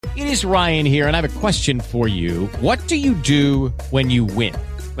It is Ryan here, and I have a question for you. What do you do when you win?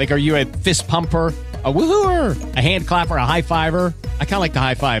 Like, are you a fist pumper, a woohooer, a hand clapper, a high fiver? I kind of like the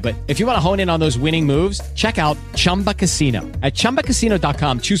high five, but if you want to hone in on those winning moves, check out Chumba Casino. At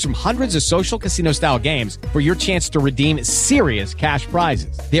ChumbaCasino.com, choose from hundreds of social casino-style games for your chance to redeem serious cash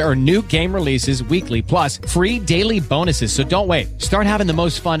prizes. There are new game releases weekly, plus free daily bonuses. So don't wait. Start having the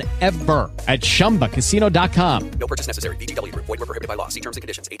most fun ever at ChumbaCasino.com. No purchase necessary. VGW. Void where prohibited by law. See terms and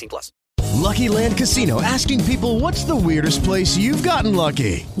conditions. 18+. Lucky Land Casino, asking people, what's the weirdest place you've gotten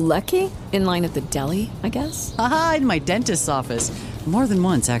lucky? Lucky? In line at the deli, I guess? Aha, in my dentist's office. More than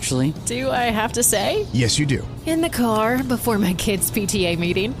once, actually. Do I have to say? Yes, you do. In the car before my kids' PTA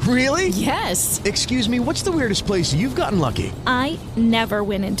meeting. Really? Yes. Excuse me, what's the weirdest place you've gotten lucky? I never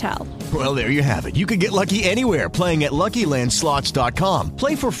win and tell. Well, there you have it. You can get lucky anywhere, playing at LuckyLandSlots.com.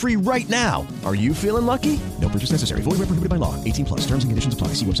 Play for free right now. Are you feeling lucky? No purchase necessary. Void where prohibited by law. 18+. Terms and conditions apply.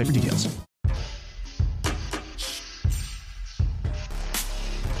 See website for details.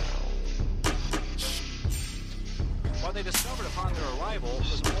 What they discovered upon their arrival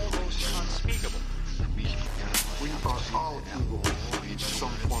was almost unspeakable. We are all evil in some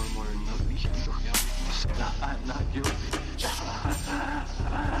form or another. I'm not guilty.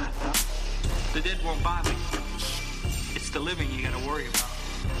 The dead won't bother you. It's the living you gotta worry about.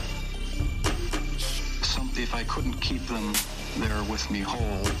 Something, if I couldn't keep them there with me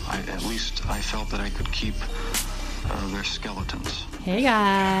whole, at least I felt that I could keep their skeletons. Hey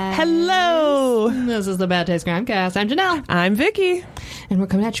guys. Hello. This is the Bad Taste Grimecast. I'm Janelle. I'm Vicky. And we're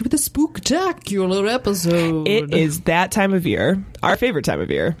coming at you with a spooktacular episode. It is that time of year. Our favorite time of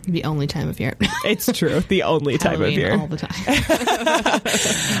year. The only time of year. It's true. The only time of year. All the time.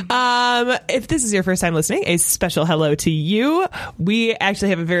 If this is your first time listening, a special hello to you. We actually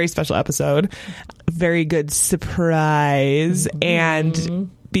have a very special episode. Very good surprise. Mm-hmm.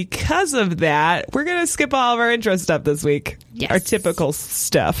 And because of that, we're going to skip all of our intro stuff this week. Yes. Our typical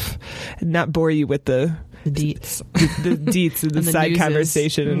stuff. And not bore you with the deets. The deets and the side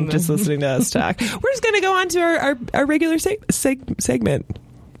conversation and just listening to us talk. We're just going to go on to our regular segment.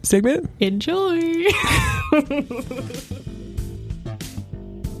 Enjoy.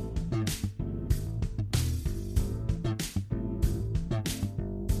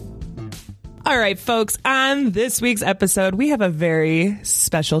 All right, folks, on this week's episode, we have a very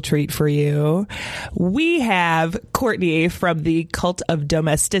special treat for you. We have Courtney from the Cult of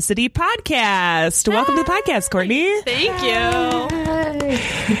Domesticity podcast. Welcome to the podcast, Courtney. Thank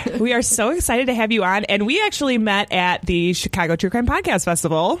you. We are so excited to have you on, and we actually met at the Chicago True Crime Podcast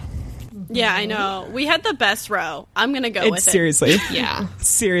Festival. Yeah, I know. We had the best row. I'm going to go with it. Seriously. Yeah.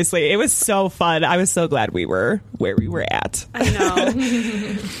 Seriously. It was so fun. I was so glad we were where we were at. I know.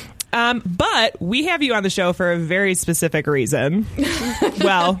 But we have you on the show for a very specific reason.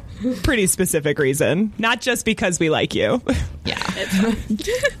 Well, pretty specific reason. Not just because we like you. Yeah.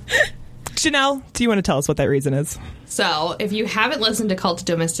 Janelle, do you want to tell us what that reason is? So, if you haven't listened to Cult of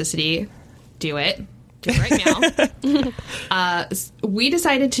Domesticity, do it. Do it right now. We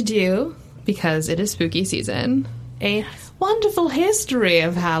decided to do, because it is spooky season, a wonderful history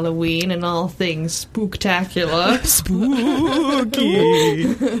of Halloween and all things spooktacular. Spooky.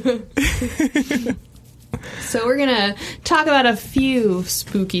 So we're going to talk about a few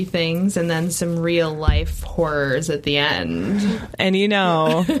spooky things and then some real life horrors at the end. And you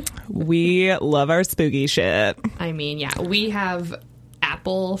know, we love our spooky shit. I mean, yeah, we have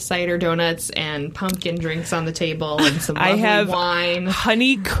apple cider donuts and pumpkin drinks on the table and some lovely wine.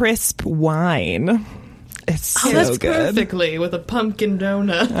 Honey Crisp wine. It's so that's good. Perfectly with a pumpkin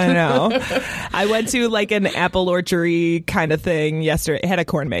donut. I know. I went to like an apple orchard kind of thing yesterday. It had a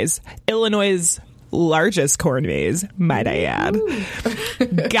corn maze. Illinois' largest corn maze, might I add.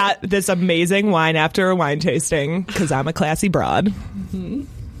 Got this amazing wine after a wine tasting because I'm a classy broad. Mm-hmm.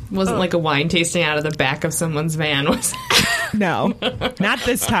 Wasn't like a wine tasting out of the back of someone's van, was it? No, not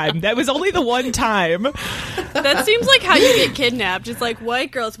this time. That was only the one time. That seems like how you get kidnapped. It's like,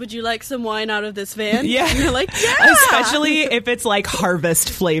 white girls, would you like some wine out of this van? Yeah. And you're like, yeah! Especially if it's like harvest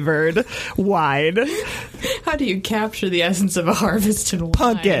flavored wine. How do you capture the essence of a harvested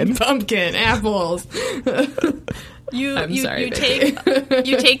wine? Pumpkin, apples. You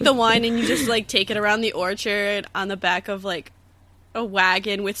take the wine and you just like take it around the orchard on the back of like a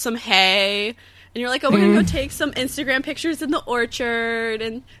wagon with some hay, and you're like, oh, we're gonna go take some Instagram pictures in the orchard,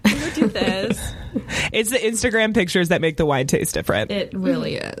 and we're gonna do this. It's the Instagram pictures that make the wine taste different. It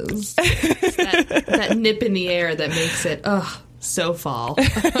really is. that nip in the air that makes it so fall.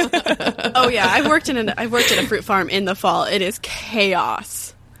 Oh yeah, I've worked at a fruit farm in the fall. It is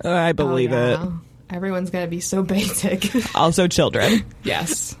chaos. I believe it. Everyone's got to be so basic. Also children.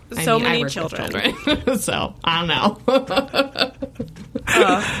 Yes. So many children. So, I don't know.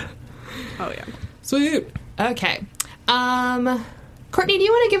 Oh, yeah. Sweet. Okay. Courtney, do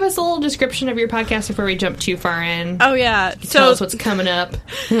you want to give us a little description of your podcast before we jump too far in? Oh, yeah. Tell us what's coming up.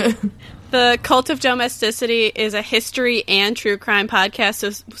 The Cult of Domesticity is a history and true crime podcast. So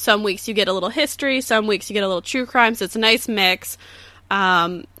some weeks you get a little history, some weeks you get a little true crime. So it's a nice mix.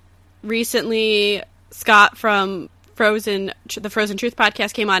 Recently, Scott from the Frozen Truth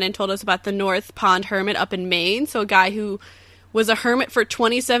podcast came on and told us about the North Pond Hermit up in Maine. So a guy who was a hermit for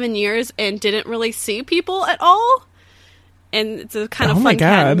 27 years and didn't really see people at all. And it's a kind of fun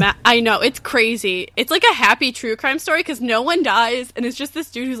kind. I know, it's crazy. It's like a happy true crime story because no one dies, and it's just this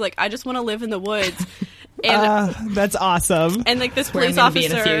dude who's like, I just want to live in the woods. And that's awesome. And like this police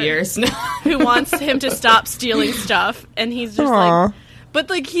officer in a few years. who wants him to stop stealing stuff, and he's just like, but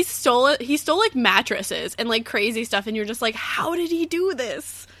like he stole like mattresses and like crazy stuff, and you're just like, how did he do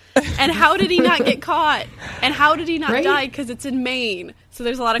this? And how did he not get caught? And how did he not die? Because it's in Maine, so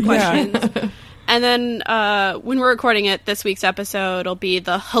there's a lot of questions. Yeah. And then when we're recording it, this week's episode will be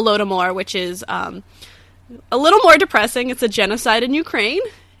the Holodomor, which is a little more depressing. It's a genocide in Ukraine.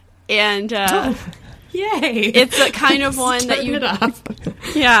 And yay! It's a kind of one that you...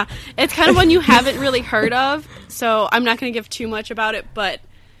 Yeah, it's kind of one you haven't really heard of. So I'm not going to give too much about it, but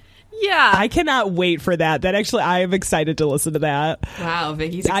yeah. I cannot wait for that. That actually, I am excited to listen to that. Wow,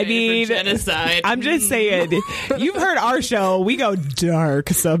 Vicky's excited for genocide. I'm just saying, you've heard our show. We go dark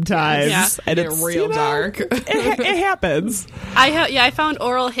sometimes. Yeah. And it's real dark. It happens. I found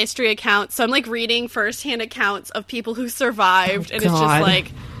oral history accounts. So I'm like reading firsthand accounts of people who survived. And it's just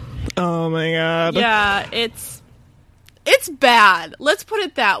like... Oh my God. Yeah, it's bad. Let's put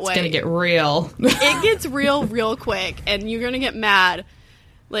it that way. It's going to get real. It gets real quick. And you're going to get mad.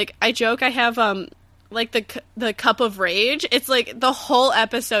 Like, I joke I have, like, the cup of rage. It's, like, the whole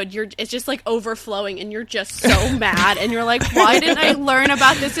episode, it's just, like, overflowing, and you're just so mad. And you're like, why didn't I learn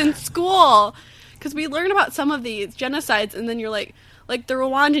about this in school? Because we learn about some of these genocides, and then you're like the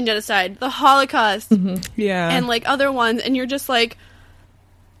Rwandan genocide, the Holocaust, and, like, other ones, and you're just like,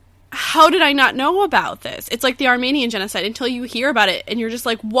 how did I not know about this? It's like the Armenian genocide until you hear about it, and you're just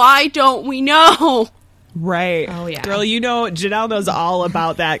like, why don't we know? Right. Oh, yeah. Girl, you know, Janelle knows all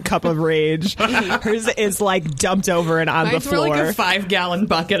about that cup of rage. Hers is, like, dumped over and on the floor. It's like a 5-gallon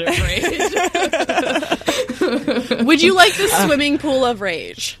bucket of rage. Would you like the swimming pool of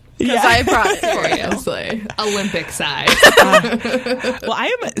rage? Because I brought it for you. Seriously. Olympic size. Well,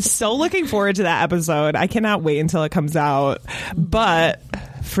 I am so looking forward to that episode. I cannot wait until it comes out. But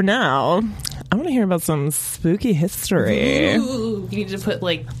for now... I want to hear about some spooky history. Ooh, you need to put,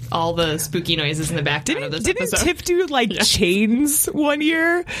 like, all the spooky noises in the background of this episode. Didn't Tiff do, like, chains one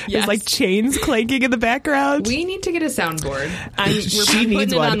year? Yes. There's, like, chains clanking in the background. We need to get a soundboard. She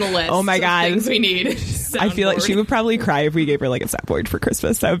needs one. On the list. Oh, my God. Things we need. I feel like she would probably cry if we gave her, like, a soundboard for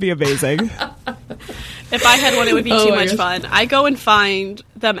Christmas. That would be amazing. If I had one, it would be too much fun. I go and find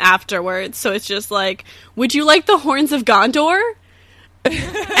them afterwards. So it's just like, would you like the horns of Gondor?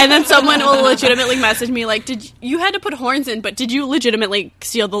 And then someone will legitimately message me like, you had to put horns in, but did you legitimately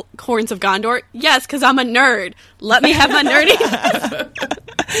steal the horns of Gondor? Yes, because I'm a nerd. Let me have my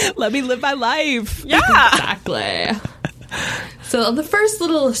nerdiness. Let me live my life. Yeah. Exactly. So the first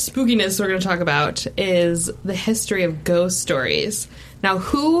little spookiness we're going to talk about is the history of ghost stories. Now,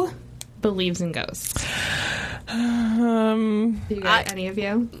 who believes in ghosts? Any of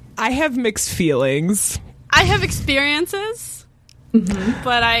you? I have mixed feelings. I have experiences. Mm-hmm.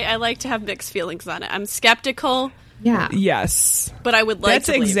 But I like to have mixed feelings on it. I'm skeptical. Yeah. Yes. But I would like That's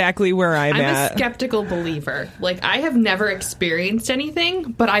to believe. exactly where I'm at. I'm a skeptical believer. Like, I have never experienced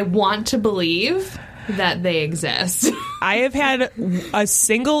anything, but I want to believe that they exist. I have had a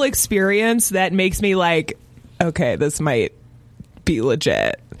single experience that makes me like, okay, this might be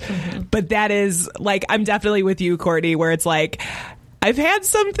legit. Mm-hmm. But that is, like, I'm definitely with you, Courtney, where it's like... I've had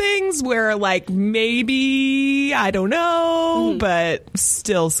some things where, like, maybe, I don't know, but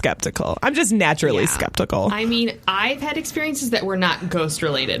still skeptical. I'm just naturally skeptical. I mean, I've had experiences that were not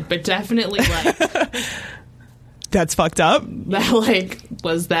ghost-related, but definitely, like... That's fucked up? That, like,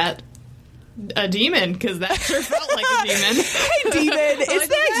 was that a demon? Because that sure felt like a demon. Hey, demon, is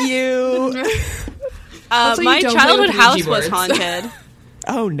that you? My childhood house was haunted.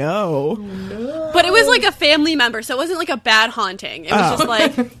 Oh, no. But it was like a family member, so it wasn't like a bad haunting. It was just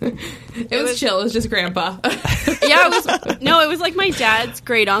like... it was chill. It was just grandpa. Yeah, it was like my dad's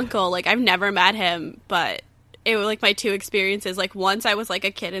great uncle. Like, I've never met him, but it was like my two experiences. Like, once I was like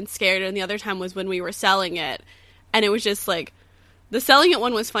a kid and scared, and the other time was when we were selling it. And it was just like The selling it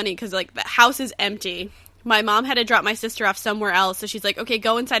one was funny because, like, the house is empty. My mom had to drop my sister off somewhere else, so she's like, okay,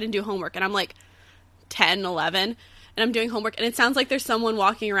 go inside and do homework. And I'm like 10, 11, and I'm doing homework, and it sounds like there's someone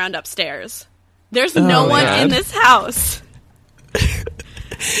walking around upstairs. There's no one in this house.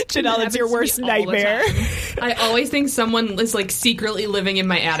 Janelle, it's your worst nightmare. I always think someone is, like, secretly living in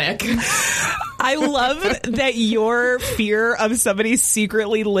my attic. I love that your fear of somebody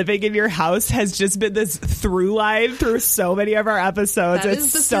secretly living in your house has just been this through line through so many of our episodes. That it's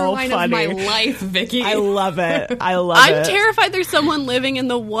is the so through line funny. of my life, Vicky. I love it. I'm terrified there's someone living in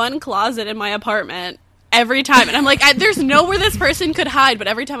the one closet in my apartment every time. And I'm like, there's nowhere this person could hide. But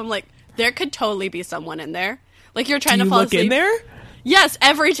every time I'm like, there could totally be someone in there. Like, you're trying to fall asleep. Do you look in there? Yes,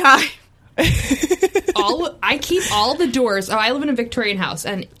 every time. I keep all the doors. Oh, I live in a Victorian house,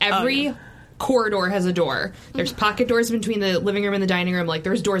 and every corridor has a door. There's pocket doors between the living room and the dining room. Like,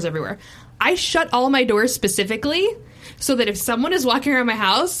 there's doors everywhere. I shut all my doors specifically so that if someone is walking around my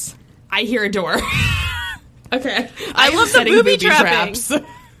house, I hear a door. Okay. I love the booby traps.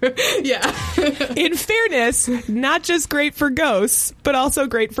 Yeah. In fairness, not just great for ghosts, but also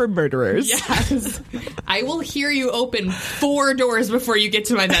great for murderers. Yes. I will hear you open 4 doors before you get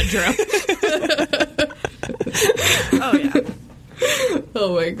to my bedroom. Oh, yeah.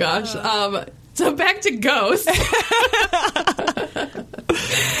 Oh, my gosh. So back to ghosts.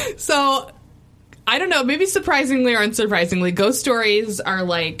 So, I don't know, maybe surprisingly or unsurprisingly, ghost stories are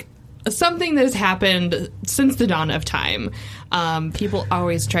like something that has happened since the dawn of time. People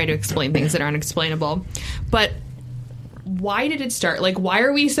always try to explain things that aren't explainable. But why did it start? Like, why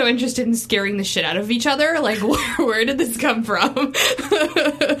are we so interested in scaring the shit out of each other? Like, where did this come from?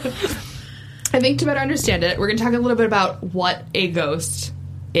 I think to better understand it, we're going to talk a little bit about what a ghost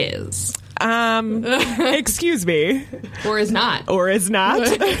is. Excuse me. Or is not. Or is not.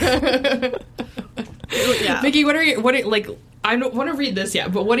 Yeah. Vicky, like, I don't want to read this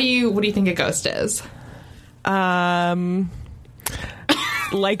yet, but what do you think a ghost is?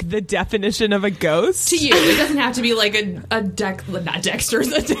 Like the definition of a ghost? To you. It doesn't have to be like a dictionary.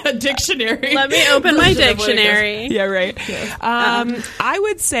 Let me open my dictionary. Yeah, right. Yeah. I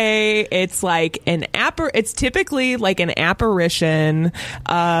would say it's like it's typically like an apparition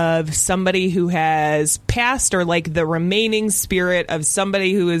of somebody who has passed, or like the remaining spirit of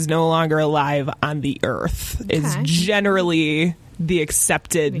somebody who is no longer alive on the earth. Okay. Is generally the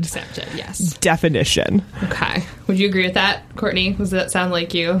accepted yes. definition. Okay. Would you agree with that, Courtney? Does that sound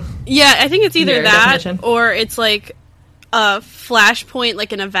like you? Yeah, I think it's either that definition, or it's like a flashpoint,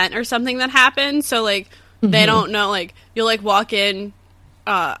 like an event or something that happened. So, like, they don't know, like, you'll, like, walk in.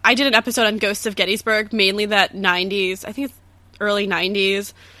 I did an episode on Ghosts of Gettysburg, mainly that 90s, I think it's early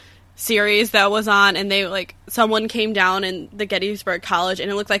 90s series that was on, and they, like, someone came down in the Gettysburg College, and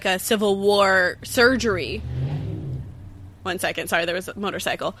it looked like a Civil War surgery. 1 second. Sorry, there was a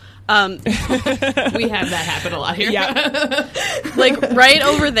motorcycle. We have that happen a lot here. Yeah. Like, right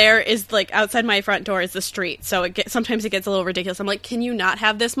over there is, like, outside my front door is the street. So sometimes it gets a little ridiculous. I'm like, can you not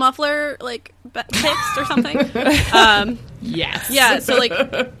have this muffler, like, fixed or something? Yes. Yeah, so, like,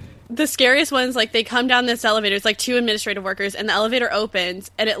 the scariest ones, like, they come down this elevator. It's, like, 2 administrative workers, and the elevator opens,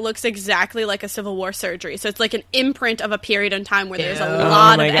 and it looks exactly like a Civil War surgery. So it's, like, an imprint of a period in time where there's a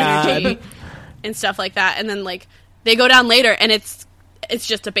lot of energy and stuff like that. And then, like, they go down later, and it's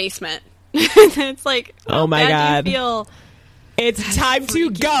just a basement. It's like, oh my God. Do you feel? It's time to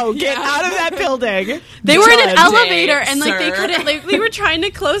go. Get out of that building. They were in an elevator, and like they couldn't. Like, they were trying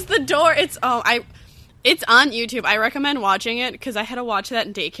to close the door. It's on YouTube. I recommend watching it because I had to watch that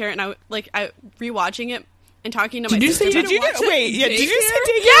in daycare, and I rewatching it and talking to my sister. Did you say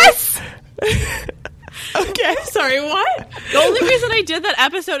daycare? Yes. Okay. Sorry, what? The only reason I did that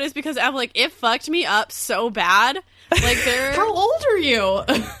episode is because I'm like, it fucked me up so bad. Like, how old are you?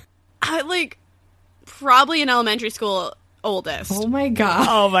 I, like, probably in elementary school, oldest. Oh my God.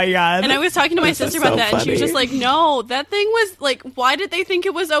 Oh my God. And I was talking to my sister about that, and she was just like, no, that thing was, like, why did they think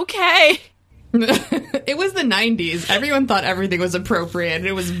it was okay? It was the 90s. Everyone thought everything was appropriate, and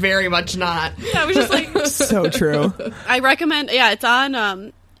it was very much not. Yeah, I was just like... So true. I recommend... Yeah, it's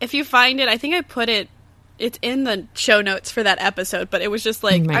on... if you find it, I think I put it... It's in the show notes for that episode, but it was just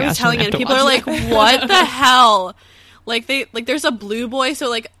like... I was telling it, and people are like, what the hell? Like, there's a blue boy, so,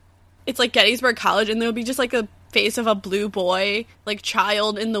 like, it's like Gettysburg College, and there'll be just, like, a face of a blue boy, like,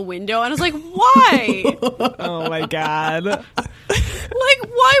 child in the window, and I was like, why? Oh my God. Like,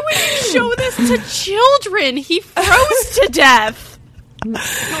 why would you show this to children? He froze to death.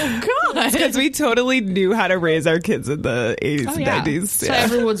 Oh God. Because we totally knew how to raise our kids in the 80s and 90s. So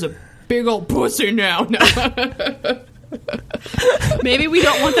everyone's a big old pussy now. No. Maybe we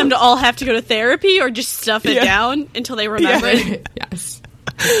don't want them to all have to go to therapy or just stuff it down until they remember it. Yes.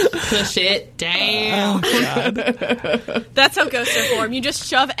 Push it down. God. That's how ghosts are formed. You just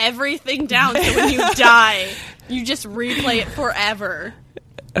shove everything down so when you die, you just replay it forever.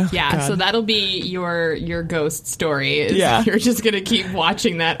 Yeah, so that'll be your ghost story. You're just going to keep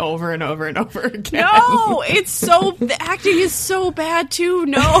watching that over and over and over again. No, the acting is so bad too.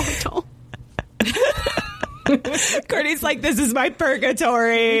 No, don't. Courtney's like, this is my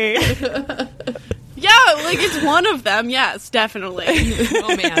purgatory. Yeah, like it's one of them. Yes, definitely.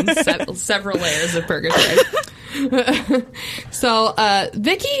 Oh man, several layers of purgatory. So,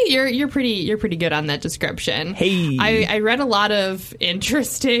 Vicky, you're pretty good on that description. Hey, I read a lot of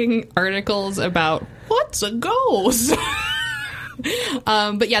interesting articles about what's a ghost.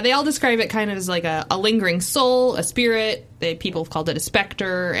 But yeah, they all describe it kind of as like a lingering soul, a spirit. People have called it a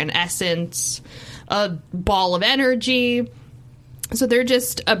specter, an essence, a ball of energy. So they're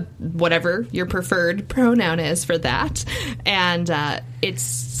just whatever your preferred pronoun is for that. And it's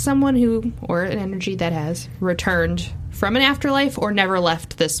someone or an energy that has returned from an afterlife or never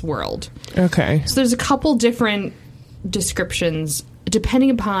left this world. Okay. So there's a couple different descriptions depending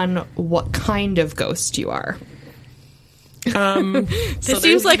upon what kind of ghost you are. This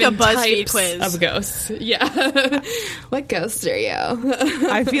seems like a BuzzFeed quiz of ghosts. Yeah. What ghost are you?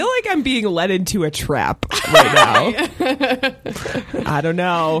 I feel like I'm being led into a trap right now. I don't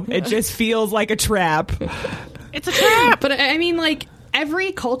know. It just feels like a trap. It's a trap. But I mean, like,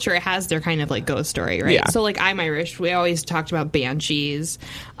 every culture has their kind of like ghost story, right? Yeah. So like I'm Irish. We always talked about banshees.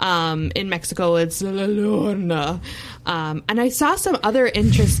 In Mexico, it's La Llorona. And I saw some other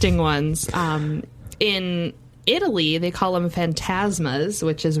interesting ones. In Italy, they call them phantasmas,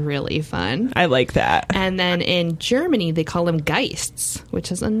 which is really fun. I like that. And then in Germany, they call them Geists,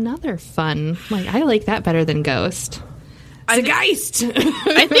 which is another fun. Like, I like that better than ghost. It's a Geist!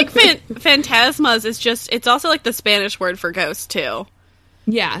 I think phantasmas is it's also like the Spanish word for ghost, too.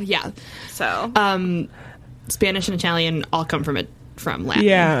 Yeah. So. Spanish and Italian all come from Latin.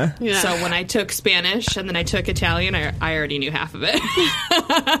 Yeah. So when I took Spanish and then I took Italian, I already knew half of it.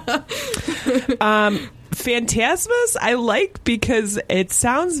 Phantasmas I like because it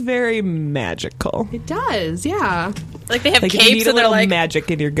sounds very magical. It does, yeah. Like they have like capes you need and a they're little like magic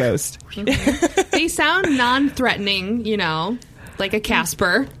in your ghost. They sound non-threatening, like a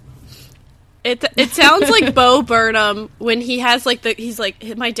Casper. It sounds like Bo Burnham when he has he's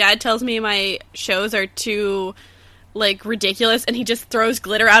like, my dad tells me my shows are too like ridiculous and he just throws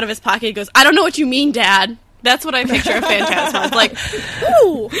glitter out of his pocket and goes, I don't know what you mean, Dad. That's what I picture of Phantasma. It's like,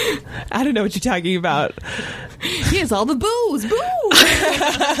 ooh. I don't know what you're talking about. Here's all the booze. Boo!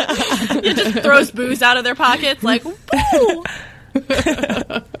 He just throws booze out of their pockets like, boo!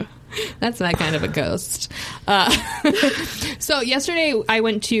 That's that kind of a ghost. So yesterday I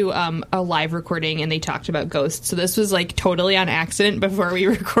went to a live recording and they talked about ghosts. So this was like totally on accident before we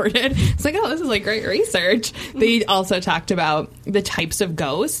recorded. It's like, oh, this is like great research. They also talked about the types of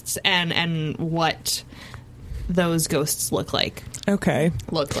ghosts and what those ghosts look like. Okay.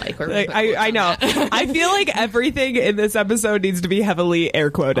 I know. I feel like everything in this episode needs to be heavily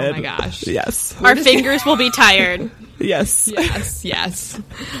air quoted. Oh my gosh. Yes. Our fingers will be tired. Yes. Yes.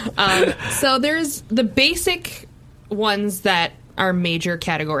 So there's the basic ones that are major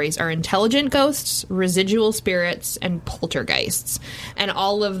categories are intelligent ghosts, residual spirits, and poltergeists. And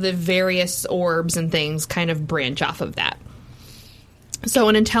all of the various orbs and things kind of branch off of that. So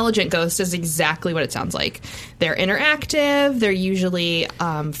an intelligent ghost is exactly what it sounds like. They're interactive. They're usually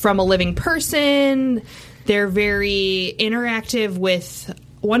from a living person. They're very interactive with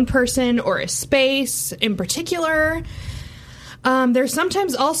one person or a space in particular. There's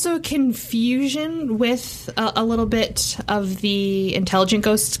sometimes also confusion with a little bit of the intelligent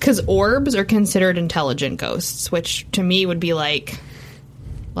ghosts because orbs are considered intelligent ghosts, which to me would be like...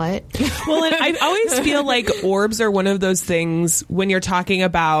 What? Well, and I always feel like orbs are one of those things when you're talking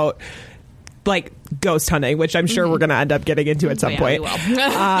about like ghost hunting, which I'm sure we're going to end up getting into at some point. We will.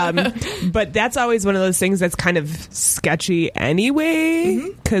 But that's always one of those things that's kind of sketchy anyway,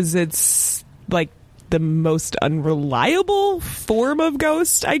 because it's like the most unreliable form of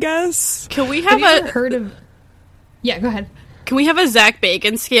ghost, I guess. Can we have you ever heard of... Yeah, go ahead. Can we have a Zach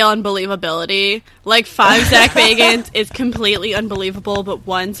Bagans scale on believability? Like 5 Zach Bagans is completely unbelievable, but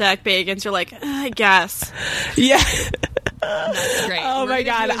 1 Zach Bagans, you're like, I guess. Yeah. That's great. Oh my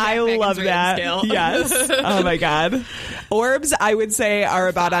God, I love that. Yes. Oh my God. Orbs, I would say, are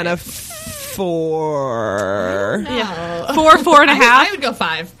about on a 4. Yeah. 4.5. I would go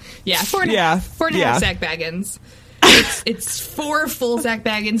 5. Yeah, 4.5. 4.5 Zach Bagans. it's 4 full Zach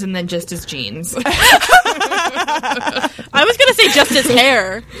Bagans and then just his jeans. I was gonna say just his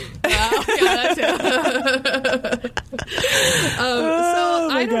hair. Yeah, that too. So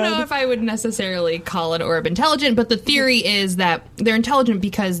I don't know if I would necessarily call an orb intelligent, but the theory is that they're intelligent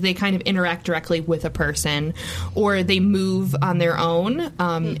because they kind of interact directly with a person, or they move on their own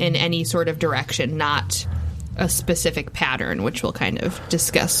in any sort of direction, not a specific pattern, which we'll kind of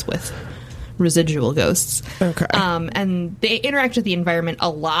discuss with residual ghosts. Okay. And they interact with the environment a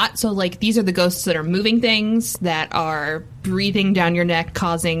lot. So, like, these are the ghosts that are moving things, that are breathing down your neck,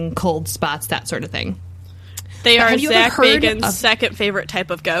 causing cold spots, that sort of thing. They are Zach Bagan's second favorite type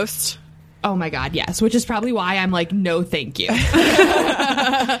of ghost. Oh my god, yes. Which is probably why I'm like, no, thank you.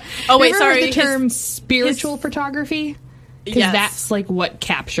 Oh wait, sorry. The term spiritual photography, because that's like what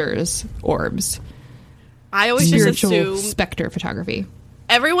captures orbs. I always spiritual just assume specter photography.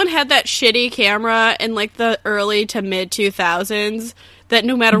 Everyone had that shitty camera in like the early to mid 2000s that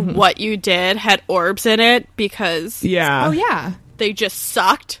no matter what you did had orbs in it because they just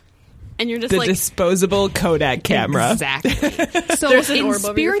sucked. And you're just the disposable Kodak camera. Exactly. So in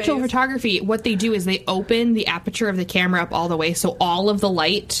spiritual photography, what they do is they open the aperture of the camera up all the way so all of the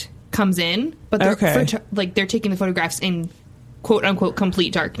light comes in, but they're they're taking the photographs in quote unquote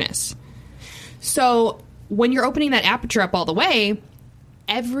complete darkness. So when you're opening that aperture up all the way,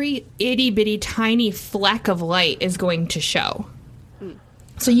 every itty bitty tiny fleck of light is going to show.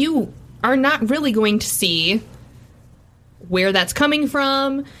 So you are not really going to see where that's coming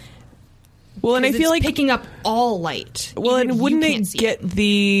from. Well, and I feel like picking up all light. Well, and wouldn't it get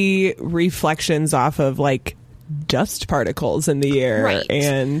the reflections off of like dust particles in the air? Right.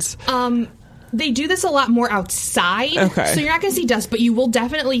 And they do this a lot more outside. Okay. So you're not going to see dust, but you will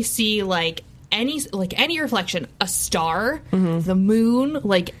definitely see like any reflection, a star, the moon,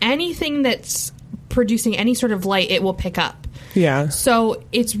 like anything that's producing any sort of light, it will pick up. Yeah. So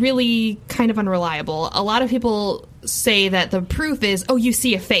it's really kind of unreliable. A lot of people say that the proof is, oh, you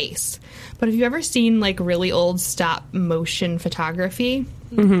see a face. But have you ever seen like really old stop motion photography?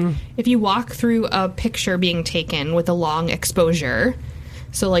 If you walk through a picture being taken with a long exposure,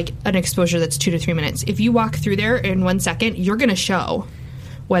 so like an exposure that's 2 to 3 minutes, if you walk through there in 1 second, you're going to show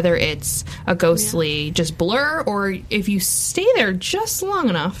whether it's a ghostly just blur, or if you stay there just long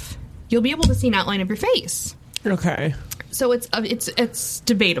enough, you'll be able to see an outline of your face. Okay. So it's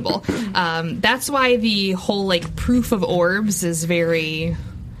debatable. That's why the whole like proof of orbs is very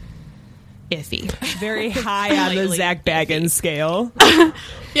iffy, very high on the Zach Bagans scale.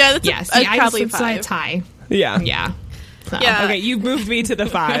 Yeah, that's probably 5. Why it's high. Yeah. So. Yeah. Okay, you've moved me to the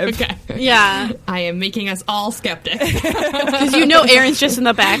 5. Okay. Yeah. I am making us all skeptic. Because Aaron's just in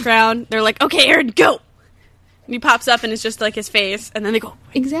the background. They're like, okay, Aaron, go! And he pops up and it's just like his face, and then they go.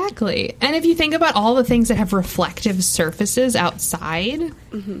 Exactly. And if you think about all the things that have reflective surfaces outside,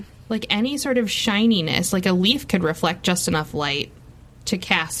 like any sort of shininess, like a leaf could reflect just enough light to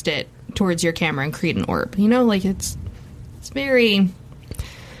cast it towards your camera and create an orb. You know, like it's very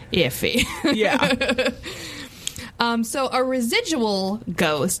iffy. Yeah. So a residual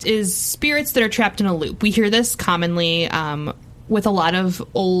ghost is spirits that are trapped in a loop. We hear this commonly with a lot of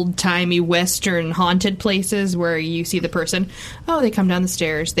old-timey Western haunted places where you see the person, oh, they come down the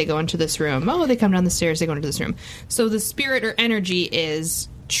stairs, they go into this room. Oh, they come down the stairs, they go into this room. So the spirit or energy is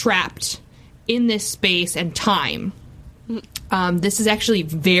trapped in this space and time. This is actually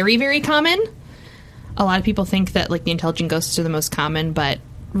very, very common. A lot of people think that like the intelligent ghosts are the most common, but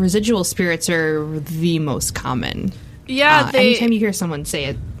residual spirits are the most common. Yeah, anytime you hear someone say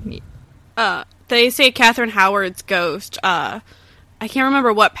it, they say Catherine Howard's ghost. I can't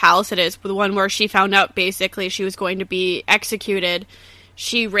remember what palace it is, but the one where she found out basically she was going to be executed.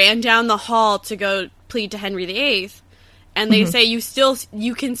 She ran down the hall to go plead to Henry VIII, and they say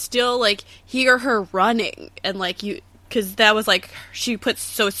you can still like hear her running, and like you. Because that was, like, she put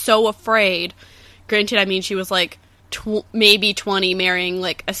so afraid. Granted, I mean, she was, like, maybe 20, marrying,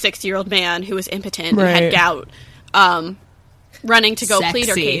 like, a 60-year-old man who was impotent and had gout. Running to go plead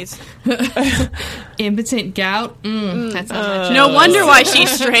her case. Impotent gout? That sounds like no wonder why she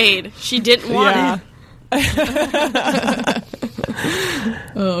strayed. She didn't want it.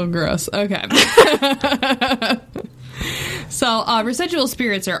 Oh, gross. Okay. So, residual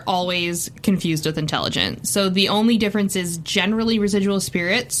spirits are always confused with intelligent. So the only difference is generally residual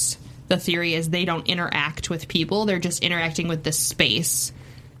spirits, the theory is they don't interact with people. They're just interacting with the space.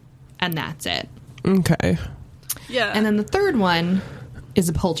 And that's it. Okay. Yeah. And then the third one is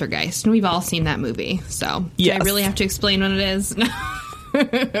a poltergeist. And we've all seen that movie. So, yes. Do I really have to explain what it is?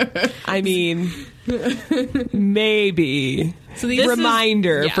 I mean, maybe. So this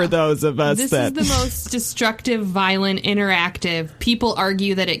reminder for those of us this is the most destructive, violent, interactive. People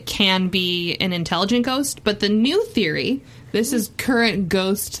argue that it can be an intelligent ghost, but the new theory, this is current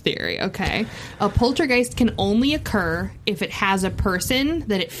ghost theory, okay? A poltergeist can only occur if it has a person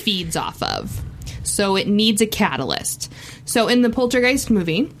that it feeds off of. So it needs a catalyst. So in the Poltergeist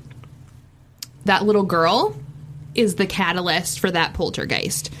movie, that little girl is the catalyst for that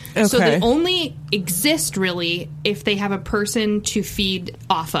poltergeist. Okay. So they only exist, really, if they have a person to feed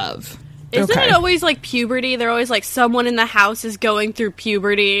off of. Isn't it always like puberty? They're always like someone in the house is going through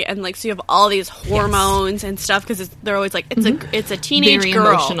puberty, and like so you have all these hormones and stuff because they're always like it's a teenage Very girl.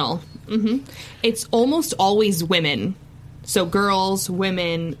 Emotional. It's almost always women. So girls,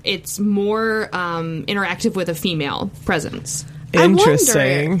 women. It's more interactive with a female presence.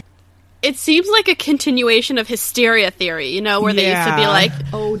 Interesting. It seems like a continuation of hysteria theory, you know, where they used to be like,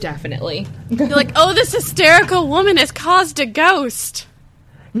 oh, definitely. You're like, oh, this hysterical woman has caused a ghost.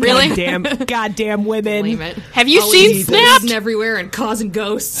 Really? Goddamn women. Blame it. Have you seen Snapped? Everywhere and causing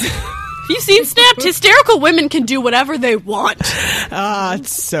ghosts. Have you seen Snapped? Hysterical women can do whatever they want.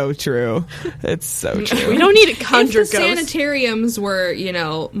 It's so true. It's so true. We don't need to conjure if the ghosts. sanitariums were, you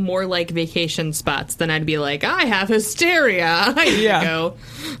know, more like vacation spots, then I'd be like, I have hysteria. I need to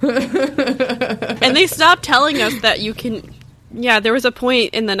go. And they stopped telling us that you can... Yeah, there was a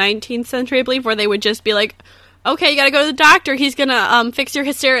point in the 19th century, I believe, where they would just be like, okay, you gotta go to the doctor. He's gonna fix your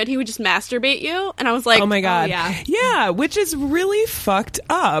hysteria, and he would just masturbate you. And I was like, oh my God. Oh, yeah, which is really fucked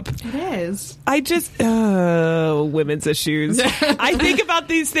up. It is. I just, women's issues. I think about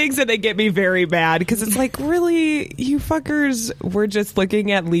these things and they get me very mad because it's like, really, you fuckers were just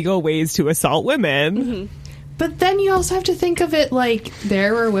looking at legal ways to assault women. Mm-hmm. But then you also have to think of it like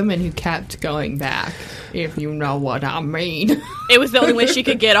there were women who kept going back, if you know what I mean. It was the only way she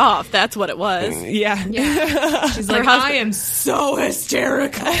could get off. That's what it was. Yeah. She's like, I am so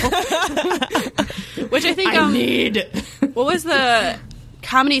hysterical. Which I think I need. What was the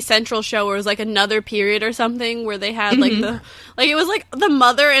Comedy Central show where it was like another period or something where they had like it was like the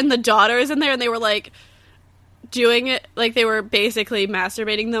mother and the daughters in there and they were like doing it like they were basically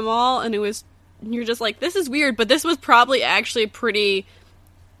masturbating them all, and it was, you're just like, this is weird, but this was probably actually pretty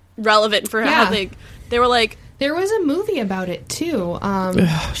relevant for how they were like. There was a movie about it too. I'm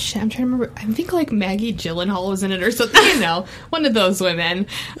trying to remember. I think like Maggie Gyllenhaal was in it or something. You know, one of those women.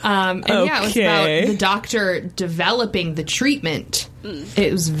 And it was about the doctor developing the treatment.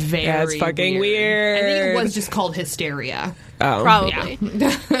 It was very That's fucking weird. I think it was just called Hysteria. Oh, probably.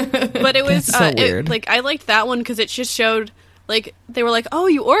 Yeah. But it was so weird. Like I liked that one because it just showed. Like, they were like, oh,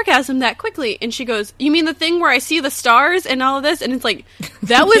 you orgasmed that quickly. And she goes, you mean the thing where I see the stars and all of this? And it's like,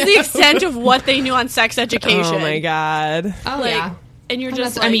 that was the extent of what they knew on sex education. Oh, my God. Oh, like, yeah. And you're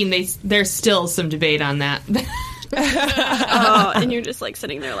just like... I mean, there's still some debate on that. And you're just, like,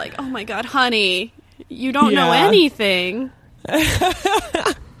 sitting there like, oh, my God, honey, you don't know anything.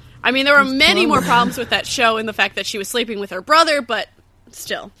 I mean, there were many more problems with that show and the fact that she was sleeping with her brother, but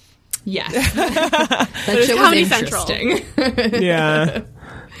still. Yes. But it was Comedy Central. Yeah.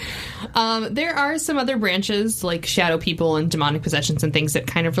 There are some other branches like shadow people and demonic possessions and things that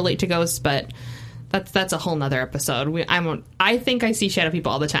kind of relate to ghosts, but that's a whole nother episode. I think I see shadow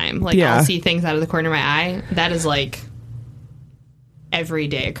people all the time. Like I'll see things out of the corner of my eye. That is like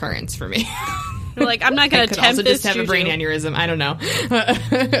everyday occurrence for me. You're like, I'm not going to attempt this. Just have a brain aneurysm. I don't know.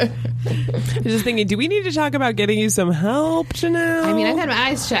 I'm just thinking, do we need to talk about getting you some help, Janelle? I mean, I've had my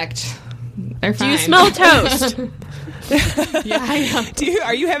eyes checked. They're fine. Do you smell toast? Yeah, I am.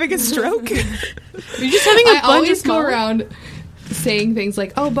 Are you having a stroke? You're just having a bunch always of go around saying things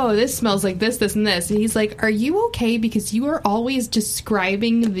like, oh, Bo, this smells like this, this, and this. And he's like, are you okay? Because you are always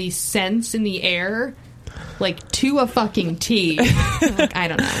describing the scents in the air like to a fucking T. Like, I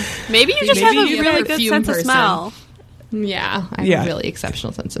don't know. Maybe you just have a really good sense of smell. Yeah, I have a really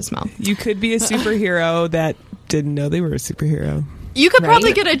exceptional sense of smell. You could be a superhero that didn't know they were a superhero. You could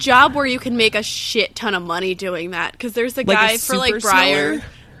probably get a job where you can make a shit ton of money doing that, because there's a guy for like Breyer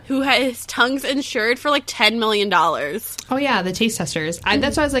who had his tongue's insured for like $10 million. Oh yeah, the taste testers.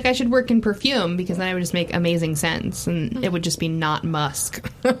 That's why I was like, I should work in perfume, because then I would just make amazing scents, and it would just be not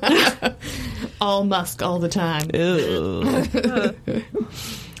musk. All musk all the time.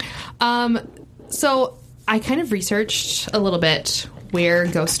 So I kind of researched a little bit where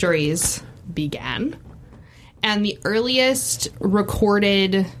ghost stories began. And the earliest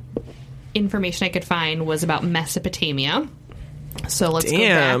recorded information I could find was about Mesopotamia. So let's go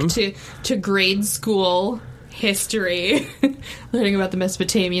back to grade school history, learning about the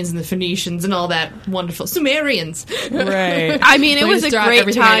Mesopotamians and the Phoenicians and all that wonderful Sumerians. Right. I mean, it was a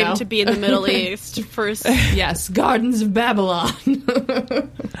great time to be in the Middle East. First, yes, Gardens of Babylon.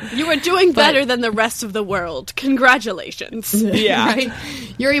 You were doing better than the rest of the world. Congratulations. Yeah. Right?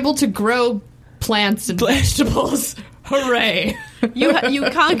 You're able to grow plants and vegetables. Hooray. You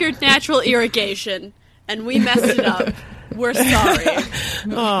conquered natural irrigation, and we messed it up. We're sorry.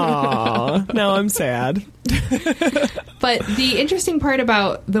 Aw, now I'm sad. But the interesting part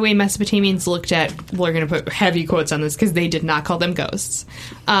about the way Mesopotamians looked at, we're going to put heavy quotes on this because they did not call them ghosts,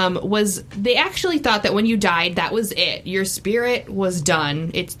 was they actually thought that when you died, that was it. Your spirit was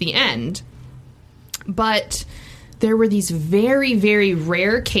done. It's the end. But there were these very, very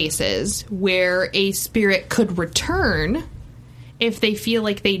rare cases where a spirit could return if they feel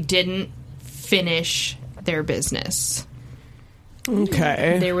like they didn't finish their business.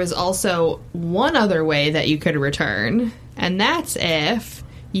 Okay. There was also one other way that you could return, and that's if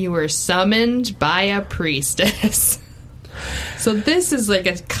you were summoned by a priestess. So this is like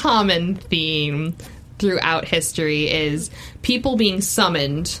a common theme throughout history, is people being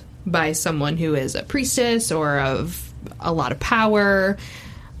summoned by someone who is a priestess or of a lot of power.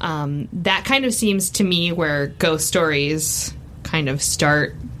 That kind of seems to me where ghost stories kind of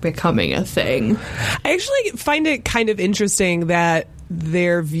start becoming a thing. I actually find it kind of interesting that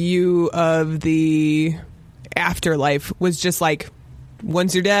their view of the afterlife was just like,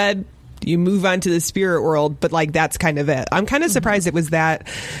 once you're dead, you move on to the spirit world, but like that's kind of it. I'm kind of surprised it was that,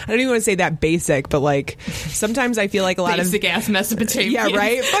 I don't even want to say that basic, but like sometimes I feel like a lot basic ass Mesopotamians. Yeah,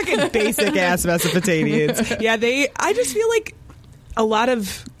 right? Fucking basic ass Mesopotamians. Yeah, I just feel like a lot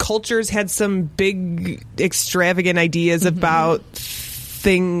of cultures had some big extravagant ideas about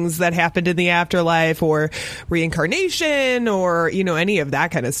things that happened in the afterlife or reincarnation or, you know, any of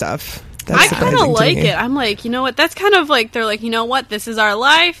that kind of stuff. I kind of like it. I'm like, you know what? That's kind of like, they're like, you know what? This is our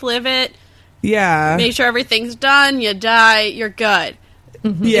life. Live it. Yeah. Make sure everything's done. You die. You're good.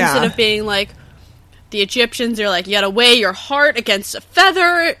 Mm-hmm. Yeah. Instead of being like, the Egyptians are like, you gotta weigh your heart against a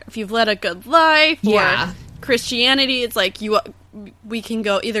feather if you've led a good life. Yeah. Or Christianity, it's like, we can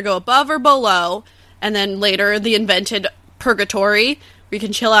either go above or below. And then later, they invented purgatory. We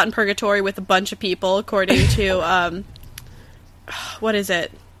can chill out in purgatory with a bunch of people, according to, what is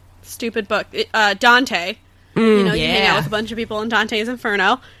it? Stupid book. Dante. You know, you hang out with a bunch of people in Dante's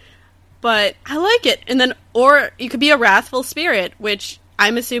Inferno. But I like it. And then, or you could be a wrathful spirit, which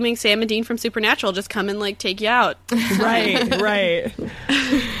I'm assuming Sam and Dean from Supernatural just come and, like, take you out. Right.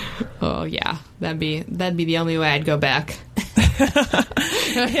 Oh, yeah. That'd be the only way I'd go back.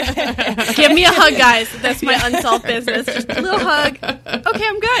 Give me a hug, guys. That's my unsolved business. Just a little hug. Okay,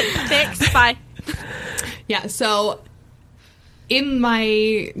 I'm good. Thanks. Bye. Yeah, so in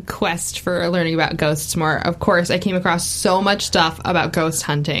my quest for learning about ghosts more, of course, I came across so much stuff about ghost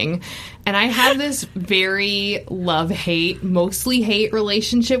hunting. And I have this very love-hate, mostly hate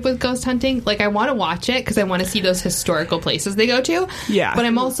relationship with ghost hunting. Like, I want to watch it because I want to see those historical places they go to. Yeah. But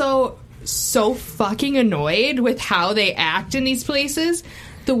I'm also so fucking annoyed with how they act in these places.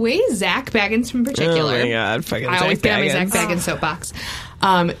 The way Zach Bagans in particular. Oh my god, fucking I always get on my Zach Bagans. Bagans soapbox.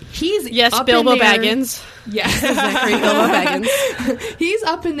 He's up Bilbo in there, Baggins. Yes, Zachary Bilbo Baggins. He's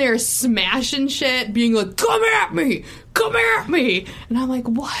up in there smashing shit, being like, "Come at me, come at me," and I'm like,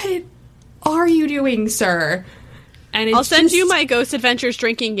 "What are you doing, sir?" And it's I'll send you my Ghost Adventures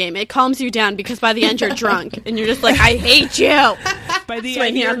drinking game. It calms you down because by the end you're drunk and you're just like, I hate you. By the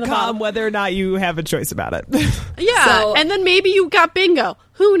end you're calm whether or not you have a choice about it. Yeah, So- and then maybe you got bingo.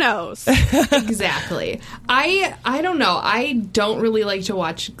 Who knows? Exactly. I don't know. I don't really like to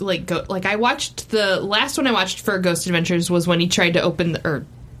watch I watched the last one I watched for Ghost Adventures was when he tried to open the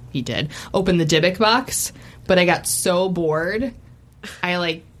Dybbuk box, but I got so bored.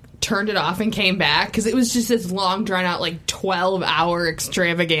 I turned it off and came back because it was just this long drawn out 12-hour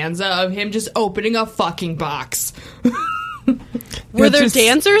extravaganza of him just opening a fucking box. Were there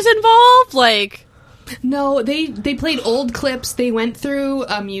dancers involved? No, they played old clips. They went through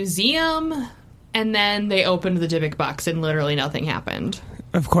a museum and then they opened the Dybbuk box and literally nothing happened.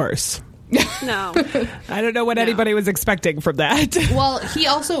 Of course. No. I don't know what anybody was expecting from that. Well,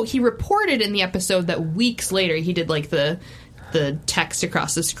 he reported in the episode that weeks later he did the text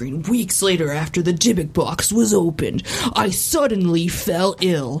across the screen. Weeks later, after the Dybbuk box was opened, I suddenly fell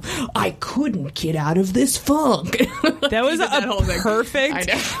ill. I couldn't get out of this funk. That was perfect.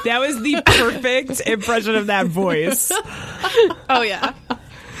 That was the perfect impression of that voice. Oh, yeah.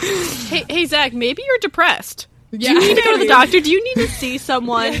 Hey, Zach, maybe you're depressed. Yeah. Do you need to go to the doctor? Do you need to see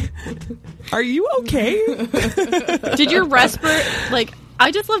someone? Are you okay? Did your respiratory,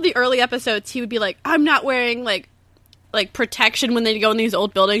 I just love the early episodes. He would be like, I'm not wearing like protection when they go in these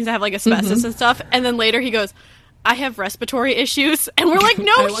old buildings that have like asbestos and stuff. And then later he goes, I have respiratory issues. And we're like,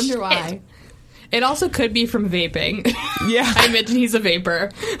 no, I wonder why. It also could be from vaping. Yeah. I imagine he's a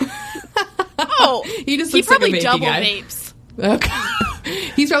vapor. Oh, he just he looks probably like a double guy. vapes.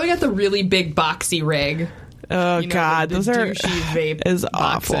 Okay. He's probably got the really big boxy rig. Oh, God. The Those are douchey vape is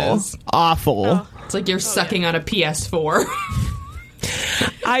awful. boxes. Awful. Oh. It's like you're sucking on a PS4.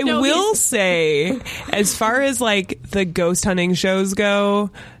 I will say, as far as like the ghost hunting shows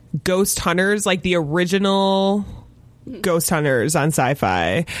go, Ghost Hunters, like the original Ghost Hunters on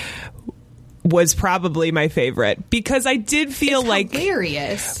Sci-Fi, was probably my favorite because I did feel like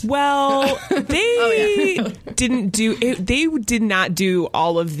hilarious. Well, they they did not do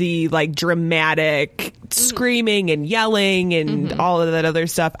all of the like dramatic screaming and yelling and all of that other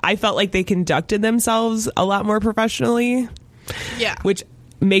stuff. I felt like they conducted themselves a lot more professionally. Yeah. Which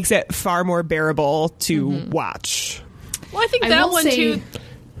makes it far more bearable to watch. Well, I think that one too.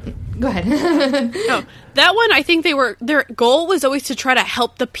 Go ahead. No, that one, I think their goal was always to try to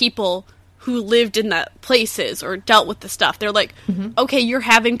help the people who lived in the places or dealt with the stuff. They're like, okay, you're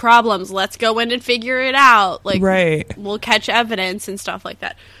having problems. Let's go in and figure it out. Like, we'll catch evidence and stuff like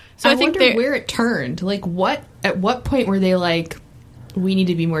that. So I think wonder where it turned. Like, at what point were they like, we need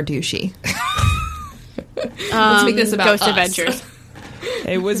to be more douchey? Let's make this about Ghost us. Adventures.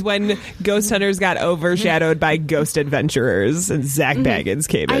 It was when Ghost Hunters got overshadowed by Ghost Adventurers and Zach Bagans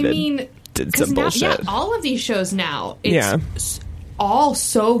came in and did some bullshit. Yeah, all of these shows now, it's all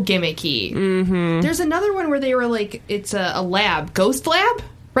so gimmicky. There's another one where they were like, it's a lab, Ghost Lab,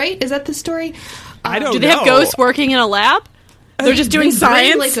 right? Is that the story? I don't know. Do they have ghosts working in a lab? They're just doing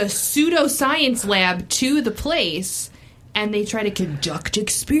science? Like a pseudo-science lab to the place, and they try to conduct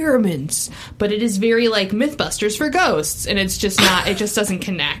experiments. But it is very like Mythbusters for ghosts, and it's just not, it just doesn't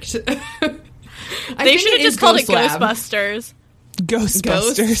connect. They should have just called it Ghostbusters.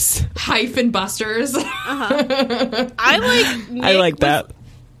 Ghostbusters. Hyphen Busters. I like that.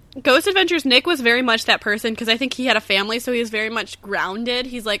 Ghost Adventures, Nick was very much that person because I think he had a family, so he was very much grounded.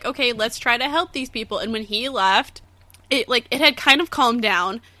 He's like, okay, let's try to help these people. And when he left, it had kind of calmed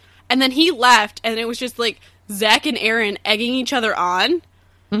down, and then he left, and it was just like Zach and Aaron egging each other on,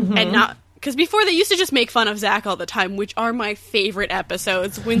 and not because before they used to just make fun of Zach all the time, which are my favorite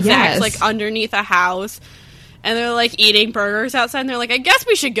episodes when Zach's like underneath a house. And they're, like, eating burgers outside, and they're like, I guess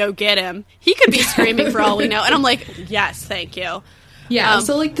we should go get him. He could be screaming for all we know. And I'm like, yes, thank you. Yeah,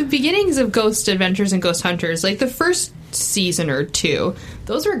 so, like, the beginnings of Ghost Adventures and Ghost Hunters, like, the first season or two,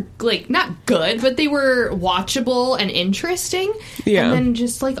 those were, like, not good, but they were watchable and interesting. Yeah. And then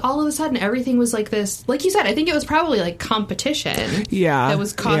just, like, all of a sudden, everything was, like, this, like you said, I think it was probably, like, competition. Yeah. That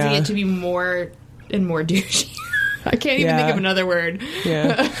was causing it to be more and more douchey. I can't even think of another word.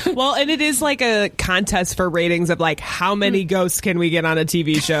 Yeah. Well, and it is like a contest for ratings of like how many ghosts can we get on a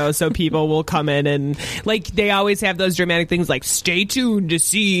TV show so people will come in and like they always have those dramatic things like stay tuned to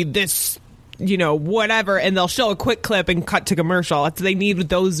see this, you know, whatever, and they'll show a quick clip and cut to commercial. They need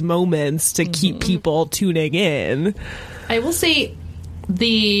those moments to keep people tuning in. I will say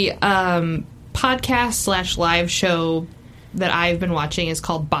the podcast / live show that I've been watching is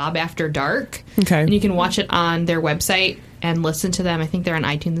called Bob After Dark. Okay. And you can watch it on their website and listen to them. I think they're on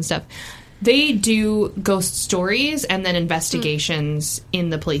iTunes and stuff. They do ghost stories and then investigations in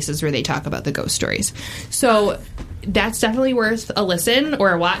the places where they talk about the ghost stories. So that's definitely worth a listen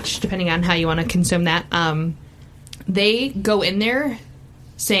or a watch, depending on how you want to consume that. They go in there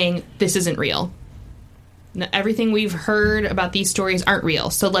saying, this isn't real. Everything we've heard about these stories aren't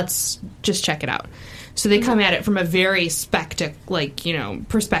real, so let's just check it out. So they come at it from a very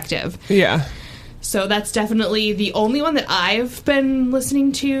perspective. Yeah. So that's definitely the only one that I've been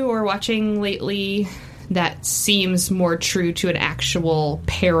listening to or watching lately that seems more true to an actual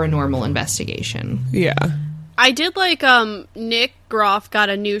paranormal investigation. Yeah. I did like Nick Groff got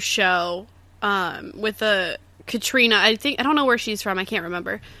a new show with Katrina. I don't know where she's from. I can't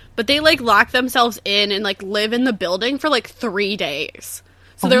remember. But they like lock themselves in and like live in the building for like 3 days.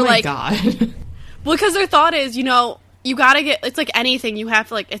 So they're like, God. Because their thought is, you know, you gotta get, it's like anything, you have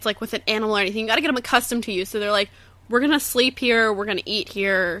to like, it's like with an animal or anything, you gotta get them accustomed to you. So they're like, we're gonna sleep here, we're gonna eat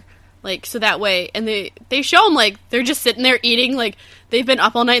here, like, so that way, and they show them, like, they're just sitting there eating, like, they've been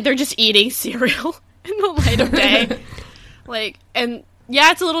up all night, they're just eating cereal in the light of day. Like, and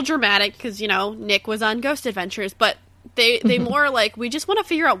yeah, it's a little dramatic, because, you know, Nick was on Ghost Adventures, but they more like, we just want to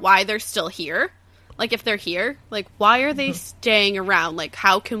figure out why they're still here. Like, if they're here, like, why are they staying around? Like,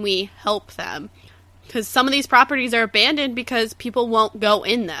 how can we help them? Because some of these properties are abandoned because people won't go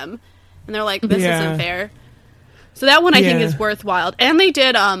in them. And they're like, this isn't fair. So that one I think is worthwhile. And they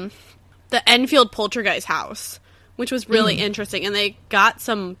did the Enfield Poltergeist house, which was really interesting. And they got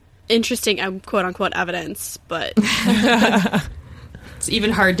some interesting, quote-unquote, evidence, but... It's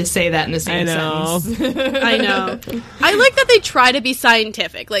even hard to say that in the same sentence. I know. I like that they try to be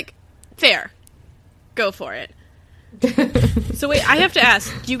scientific. Like, fair. Go for it. So wait, I have to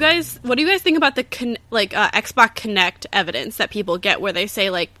ask, what do you guys think about the Xbox Connect evidence that people get where they say,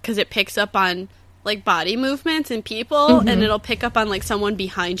 like, because it picks up on, like, body movements and people, and it'll pick up on, like, someone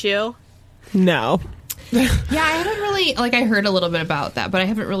behind you? No. Yeah, I haven't really, like, I heard a little bit about that, but I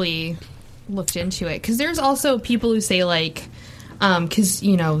haven't really looked into it. Because there's also people who say, like, because,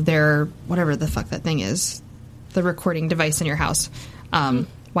 you know, they're, whatever the fuck that thing is, the recording device in your house.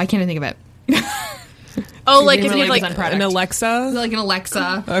 Why can't I think of it? Oh, like if you have, like, an Alexa? Like an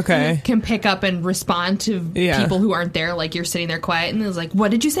Alexa. Okay. Can pick up and respond to people who aren't there. Like, you're sitting there quiet, and it's like, what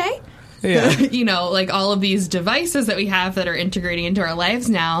did you say? Yeah. You know, like, all of these devices that we have that are integrating into our lives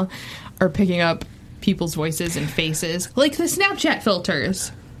now are picking up people's voices and faces. Like the Snapchat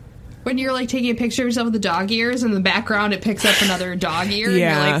filters. When you're, like, taking a picture of yourself with the dog ears, and in the background it picks up another dog ear, and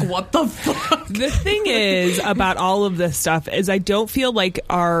you're like, what the fuck? The thing is about all of this stuff is I don't feel like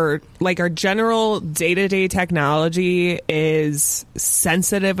our general day-to-day technology is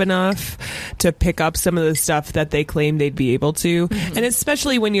sensitive enough to pick up some of the stuff that they claim they'd be able to. And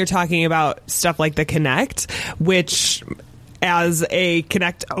especially when you're talking about stuff like the Kinect, which, as a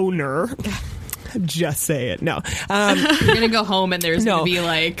Kinect owner... Just say it. No. You're going to go home and there's going to be,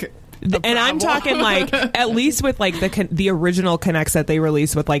 like... And I'm talking, like, at least with, like, the original Kinects that they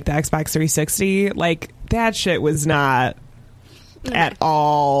released with, like, the Xbox 360, like, that shit was not at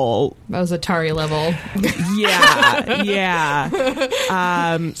all... That was Atari level. Yeah.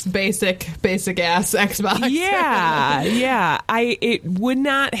 Basic ass Xbox. Yeah. It would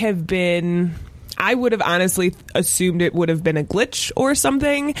not have been... I would have honestly assumed it would have been a glitch or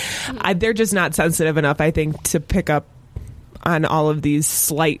something. They're just not sensitive enough, I think, to pick up on all of these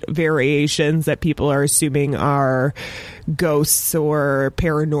slight variations that people are assuming are ghosts or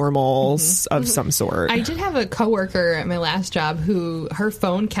paranormals of some sort. I did have a coworker at my last job who her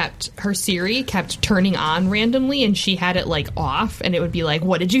Siri kept turning on randomly, and she had it, like, off, and it would be like,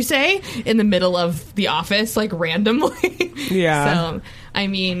 what did you say? In the middle of the office, like, randomly. Yeah. So, I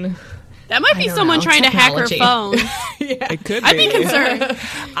mean... That might be someone trying to hack her phone. It could be. I'd be concerned.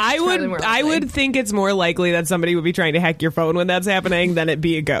 I would think it's more likely that somebody would be trying to hack your phone when that's happening than it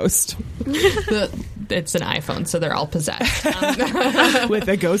be a ghost. It's an iPhone, so they're all possessed. With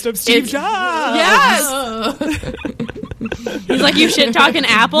the ghost of Steve Jobs. Yes. He's like, you shit talking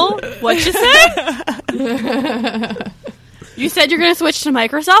Apple? What'd you say? You said you're going to switch to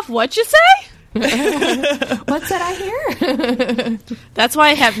Microsoft? What'd you say? What's that I hear? That's why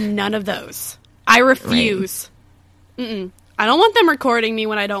I have none of those. I refuse. I don't want them recording me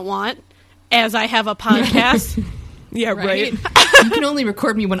when I don't want, as I have a podcast. Yeah, right. You can only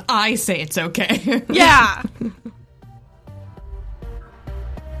record me when I say it's okay. Yeah.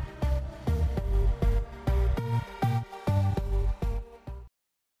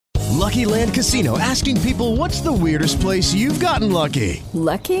 Lucky Land Casino, asking people, what's the weirdest place you've gotten lucky?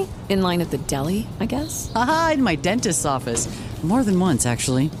 Lucky? In line at the deli, I guess? Aha, in my dentist's office. More than once,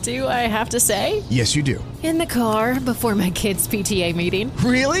 actually. Do I have to say? Yes, you do. In the car before my kids' PTA meeting.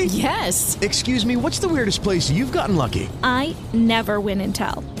 Really? Yes. Excuse me, what's the weirdest place you've gotten lucky? I never win and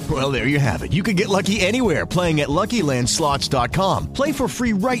tell. Well, there you have it. You can get lucky anywhere, playing at LuckyLandSlots.com. Play for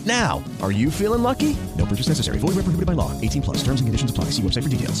free right now. Are you feeling lucky? No purchase necessary. Void where prohibited by law. 18+. Terms and conditions apply. See website for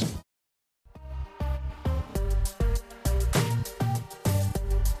details.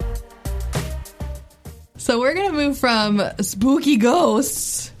 So we're going to move from spooky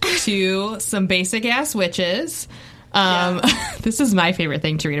ghosts to some basic-ass witches. This is my favorite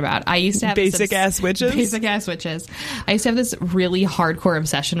thing to read about. I used to have basic-ass witches? Basic-ass witches. I used to have this really hardcore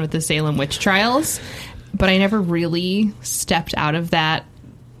obsession with the Salem witch trials, but I never really stepped out of that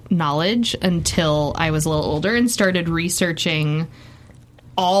knowledge until I was a little older and started researching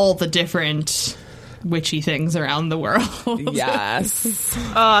all the different witchy things around the world. Yes.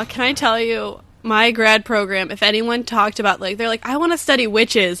 Can I tell you... My grad program, if anyone talked about, like, they're like, I want to study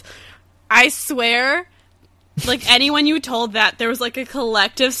witches. I swear, like, anyone you told that, there was, like, a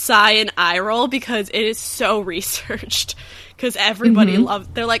collective sigh and eye roll because it is so researched. Because everybody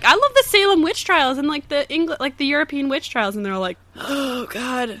loved, they're like, I love the Salem witch trials and, like, the European witch trials. And they're like, oh,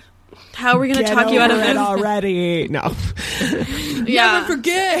 God, how are we going to talk you out of it already? No. Yeah. Never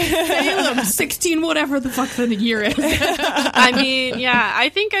forget Salem, 16 whatever the fuck the year is. I mean, yeah, I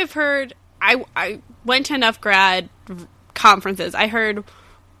think I've heard... I went to enough grad conferences. I heard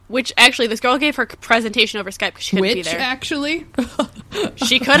which actually this girl gave her presentation over Skype because she couldn't be there. Actually?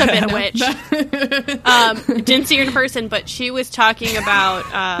 She could have been a witch. Didn't see her in person, but she was talking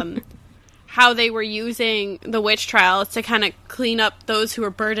about how they were using the witch trials to kind of clean up those who were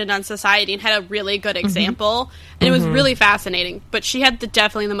burdened on society, and had a really good example. And it was really fascinating. But she had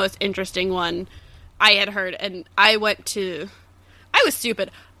definitely the most interesting one I had heard. And I was stupid.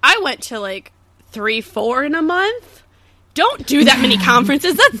 I went to like 3-4 in a month. Don't do that many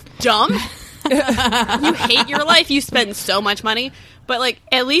conferences. That's dumb. You hate your life. You spend so much money. But like,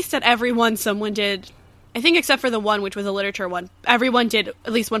 at least at every one, someone did... I think except for the one, which was a literature one, everyone did,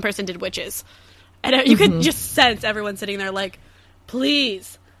 at least one person did witches. And you could just sense everyone sitting there like,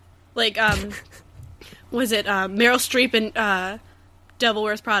 please. Like, was it Meryl Streep in Devil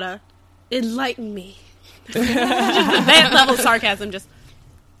Wears Prada? Enlighten me. Just that level of sarcasm, just,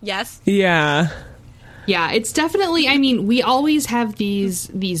 yes. Yeah. Yeah, it's definitely, I mean, we always have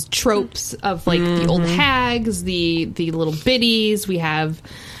these tropes of, like, the old hags, the little biddies, we have...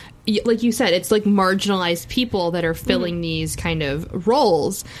 Like you said, it's like marginalized people that are filling these kind of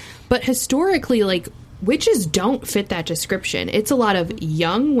roles. But historically, like, witches don't fit that description. It's a lot of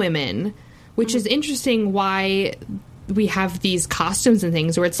young women, which is interesting why we have these costumes and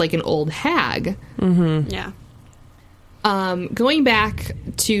things where it's like an old hag. Yeah. Going back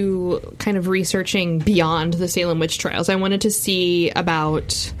to kind of researching beyond the Salem witch trials, I wanted to see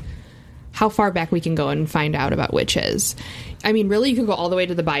about how far back we can go and find out about witches. I mean, really, you can go all the way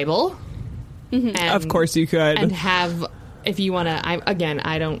to the Bible. And, of course you could. And have, if you want to,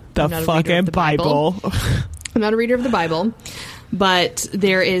 I don't... The fucking Bible. I'm not a reader of the Bible. But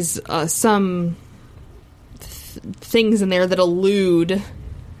there is some things in there that allude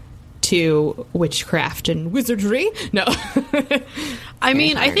to witchcraft and wizardry. No. I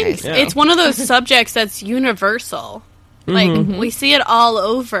mean, I think it's one of those subjects that's universal. Like, we see it all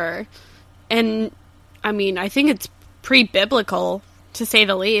over. And, I mean, I think it's pre-biblical, to say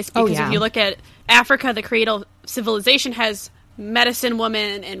the least, because if you look at Africa, the cradle civilization has medicine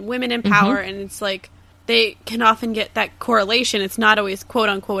woman and women in power, and it's like they can often get that correlation. It's not always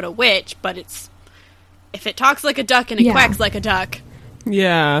quote-unquote a witch, but it's if it talks like a duck and it quacks like a duck,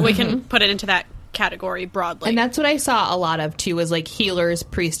 we can put it into that category broadly. And that's what I saw a lot of, too, was like healers,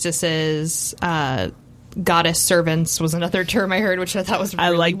 priestesses, goddess servants was another term I heard, which I thought was really I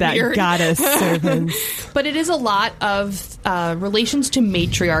like that weird. Goddess servants. But it is a lot of relations to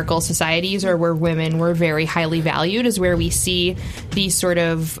matriarchal societies, or where women were very highly valued, is where we see these sort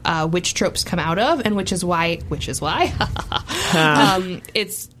of witch tropes come out of, and which is why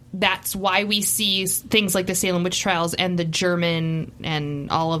that's why we see things like the Salem witch trials and the German and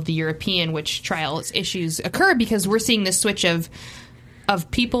all of the European witch trials issues occur, because we're seeing this switch of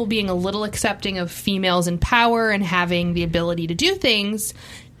people being a little accepting of females in power and having the ability to do things,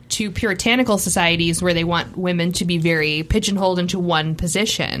 to puritanical societies where they want women to be very pigeonholed into one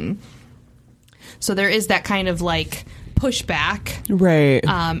position. So there is that kind of like pushback. Right.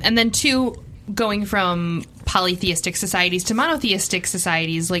 And then going from polytheistic societies to monotheistic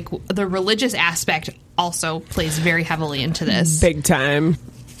societies, like the religious aspect also plays very heavily into this. Big time.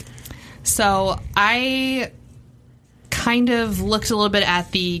 So I kind of looked a little bit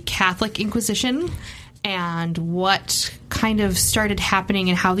at the Catholic Inquisition and what kind of started happening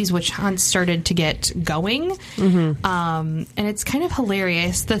and how these witch hunts started to get going. And it's kind of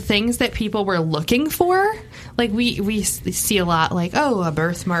hilarious, the things that people were looking for. Like we see a lot like, a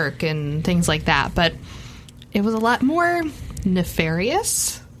birthmark and things like that, but it was a lot more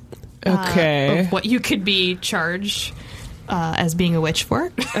nefarious. Of what you could be charged as being a witch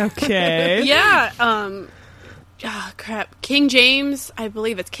for. Okay. Yeah. Crap. King James, I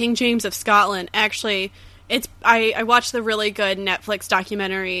believe it's King James of Scotland. Actually, I watched the really good Netflix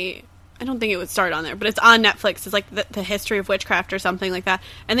documentary. I don't think it would start on there, but it's on Netflix. It's like the history of witchcraft or something like that.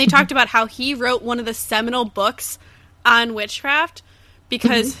 And they talked about how he wrote one of the seminal books on witchcraft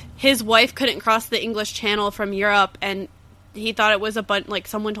because his wife couldn't cross the English Channel from Europe, and he thought it was a bunch, like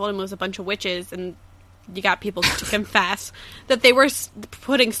someone told him it was a bunch of witches, and you got people to confess that they were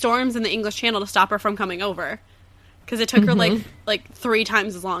putting storms in the English Channel to stop her from coming over. Because it took her like 3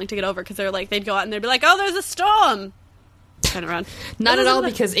 times as long to get over. Because they're like, they'd go out and they'd be like, "Oh, there's a storm." Turn around. Not at all,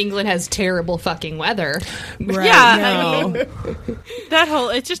 because England has terrible fucking weather. Right. Yeah, I mean,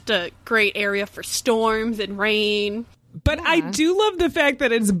 it's just a great area for storms and rain. But I do love the fact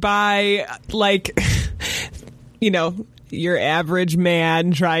that it's by like, your average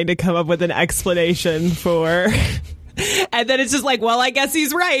man trying to come up with an explanation for And then it's just like, well, I guess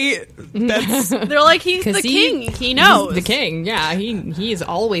he's right. They're like, he's the king. He knows. He's the king. Yeah, he is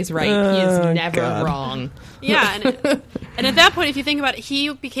always right. He is never wrong. Yeah, and at that point, if you think about it,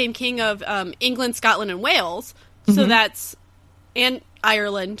 he became king of England, Scotland, and Wales. So that's... And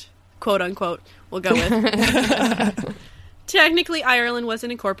Ireland, quote unquote, we'll go with. Technically, Ireland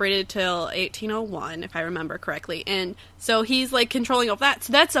wasn't incorporated till 1801, if I remember correctly. And so he's, like, controlling all that.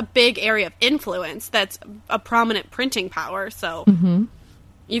 So that's a big area of influence. That's a prominent printing power. So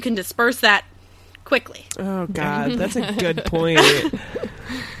you can disperse that quickly. Oh, God. That's a good point.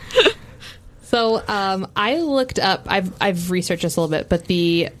 So I looked up, I've researched this a little bit, but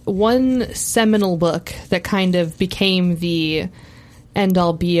the one seminal book that kind of became the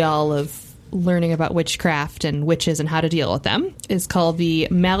end-all be-all of learning about witchcraft and witches and how to deal with them is called the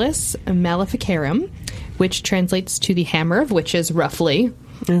Malleus Maleficarum, which translates to the Hammer of Witches, roughly.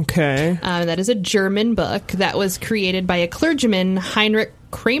 Okay. That is a German book that was created by a clergyman, Heinrich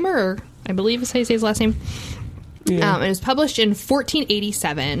Kramer, I believe is how you say his last name. Yeah. It was published in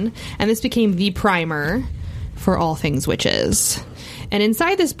 1487, and this became the primer for all things witches. And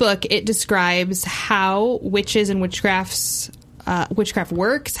inside this book, it describes how witches and witchcraft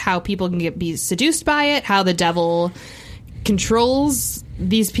works, how people can be seduced by it, how the devil controls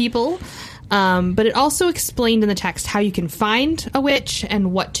these people. But it also explained in the text how you can find a witch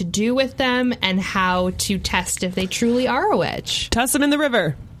and what to do with them and how to test if they truly are a witch. Toss them in the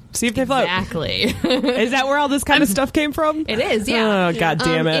river. See if they float. Exactly. Is that where all this kind of stuff came from? It is, yeah. Oh, God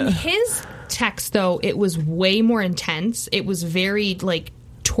damn it. In his text, though, it was way more intense. It was very, like,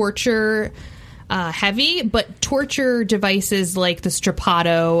 torture heavy, but torture devices like the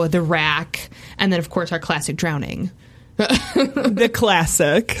strappado, the rack, and then, of course, our classic drowning. The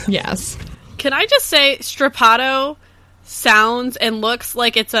classic. Yes. Can I just say strappado sounds and looks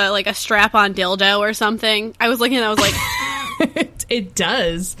like it's a strap-on dildo or something? I was looking and I was like... It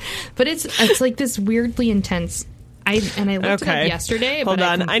does, but it's like this weirdly intense. I looked it up yesterday. Hold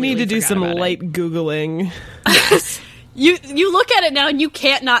on, I need to do some light Googling. Yes, you look at it now and you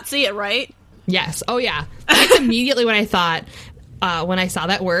can't not see it, right? Yes. Oh yeah. That's immediately what I thought when I saw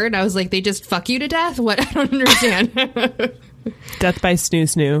that word. I was like, they just fuck you to death. What? I don't understand. Death by snoo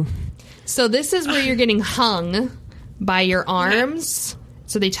snoo. So this is where you're getting hung by your arms.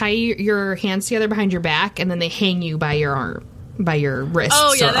 So they tie your hands together behind your back, and then they hang you by your arm. By your wrists.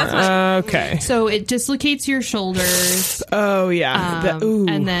 Oh, yeah, that's what... Okay. So it dislocates your shoulders. Oh, yeah.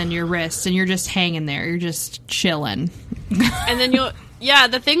 And then your wrists, and you're just hanging there. You're just chilling. And then you'll... Yeah,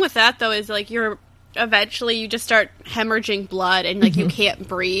 the thing with that, though, is, like, eventually you just start hemorrhaging blood, and, like, you can't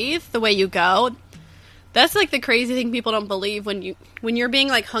breathe the way you go. That's, like, the crazy thing people don't believe when you're being,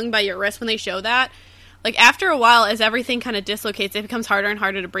 like, hung by your wrist when they show that. Like, after a while, as everything kind of dislocates, it becomes harder and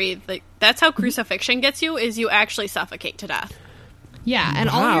harder to breathe. Like, that's how crucifixion gets you, is you actually suffocate to death. Yeah, and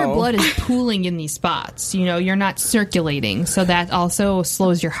all your blood is pooling in these spots. You know, you're not circulating, so that also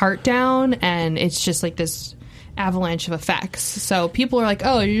slows your heart down, and it's just like this avalanche of effects. So people are like,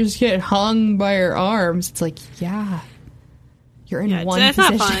 oh, you just get hung by your arms. It's like, yeah, you're in one that's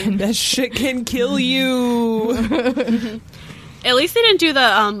position. Not fun. That shit can kill you. At least they didn't do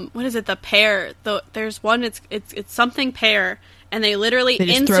the, what is it, the pear. There's one, it's something pear. And they literally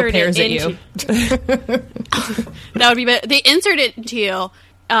insert it into you. That would be better. They insert it into you.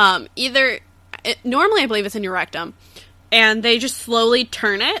 Normally, I believe it's in your rectum, and they just slowly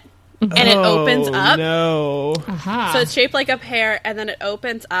turn it, and it opens up. No. So it's shaped like a pear, and then it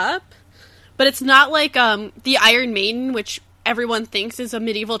opens up. But it's not like the Iron Maiden, which everyone thinks is a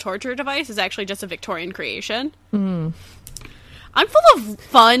medieval torture device, is actually just a Victorian creation. I'm full of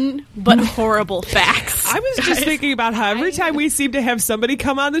fun but horrible facts. I was just thinking about how every time we seem to have somebody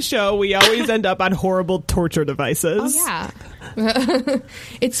come on the show, we always end up on horrible torture devices. Oh, yeah.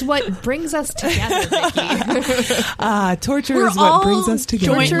 It's what brings us together, Vicky. Torture We're is what brings us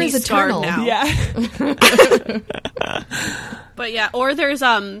together. Torture is eternal. Now. Yeah. But yeah, or there's,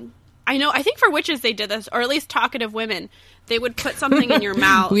 I think for witches they did this, or at least talkative women. They would put something in your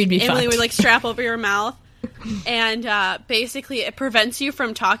mouth. We'd be Emily fucked. would, like, strap over your mouth. And basically it prevents you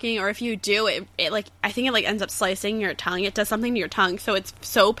from talking, or if you do, it like, I think it like ends up slicing your tongue. It does something to your tongue, so it's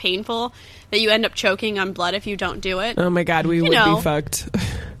so painful that you end up choking on blood if you don't do it. Oh my God, we would be fucked.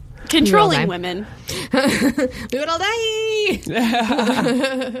 Controlling women. We would all die!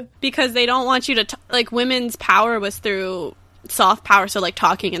 Because they don't want you to, like, women's power was through soft power, so like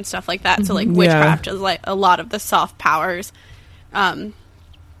talking and stuff like that. So like witchcraft is like a lot of the soft powers.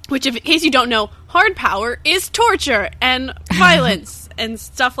 Which, in case you don't know, hard power is torture and violence and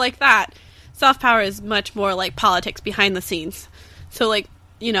stuff like that. Soft power is much more like politics behind the scenes. So, like,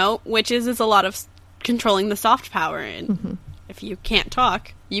 you know, witches is a lot of controlling the soft power, and if you can't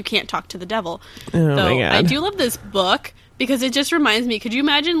talk to the devil. Oh my God. I do love this book because it just reminds me, could you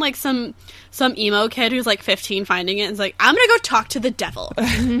imagine like some emo kid who's like 15 finding it and is like, I'm gonna go talk to the devil.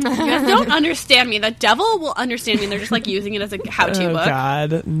 You guys don't understand me. The devil will understand me, and they're just like using it as a how-to book. Oh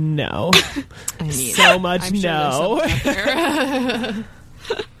God, no. I mean, so much I'm sure no. there's something out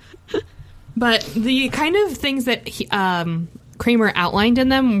there. But the kind of things that Kramer outlined in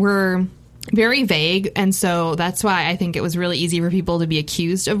them were very vague, and so that's why I think it was really easy for people to be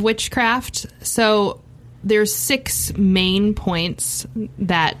accused of witchcraft. So there's 6 main points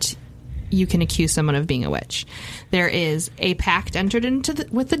that you can accuse someone of being a witch. There is a pact entered into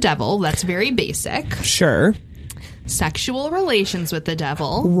with the devil. That's very basic. Sure. Sexual relations with the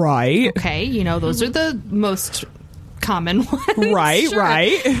devil. Right. Okay, those are the most common ones. Right, sure.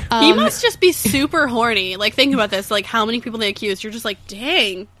 right. He must just be super horny. Like, think about this. Like, how many people they accused. You're just like,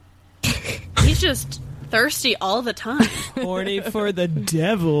 dang. He's just thirsty all the time. Horny for the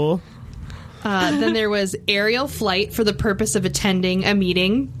devil. Then there was aerial flight for the purpose of attending a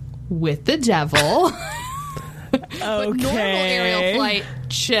meeting with the devil. But normal aerial flight,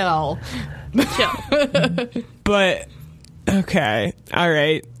 chill. But, okay. All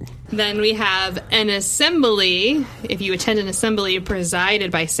right. Then we have an assembly. If you attend an assembly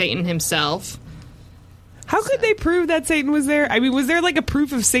presided by Satan himself. How could they prove that Satan was there? I mean, was there like a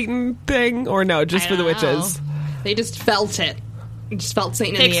proof of Satan thing, or no, just for the witches? They just felt it. Just felt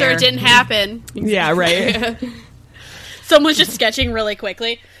Satan in the Pixar air. didn't happen. Yeah, right. Someone's just sketching really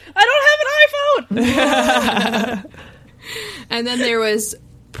quickly. I don't have an iPhone! And then there was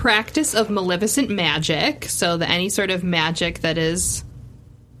practice of maleficent magic. So any sort of magic that is,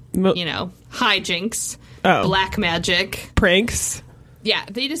 hijinks, black magic. Pranks. Yeah,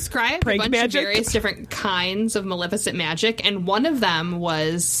 they described Prank a bunch magic? of various different kinds of maleficent magic, and one of them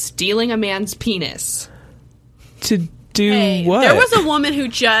was stealing a man's penis. To do what? There was a woman who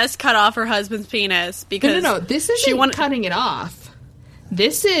just cut off her husband's penis because... No, this isn't cutting it off.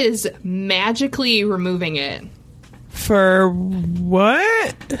 This is magically removing it. For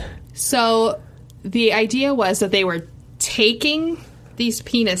what? So the idea was that they were taking these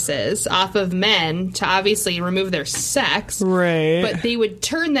penises off of men to obviously remove their sex. Right. But they would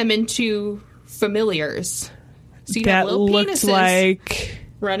turn them into familiars. So you'd have That little looked penises like...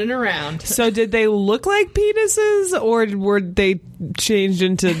 running around. So did they look like penises, or were they changed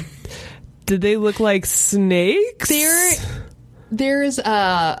into... Did they look like snakes? There's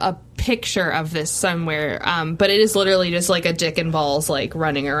a picture of this somewhere, but it is literally just like a dick and balls like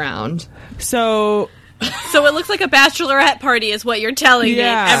running around. So it looks like a bachelorette party is what you're telling me.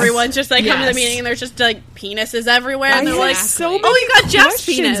 Everyone's just like come to the meeting and there's just like penises everywhere. And they're like, so many you got Jeff's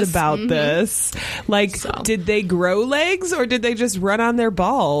questions penis. about this. Like, did they grow legs, or did they just run on their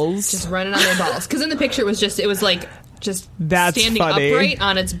balls? Just running on their balls. Because in the picture it was like just That's standing funny. upright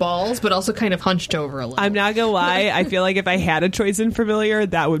on its balls, but also kind of hunched over a little. I'm not gonna lie, I feel like if I had a choice in familiar,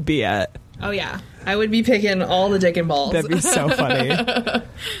 that would be it. Oh yeah, I would be picking all the dick and balls. That'd be so funny.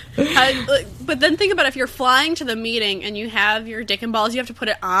 But then think about if you're flying to the meeting and you have your dick and balls, you have to put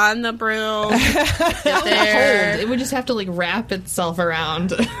it on the broom. It would just have to like wrap itself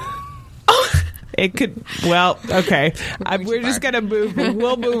around. It could. Well, okay. We're just gonna move.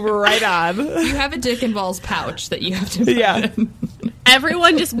 We'll move right on. You have a dick and balls pouch that you have to put in.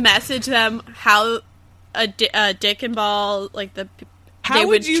 Everyone just message them how a dick and ball, like the... How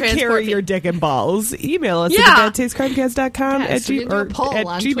would you carry your dick and balls? Email us at badtastecrimecast.com at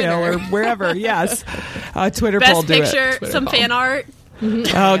Gmail or wherever. Yes. Twitter Best poll. picture, do it. some fan art.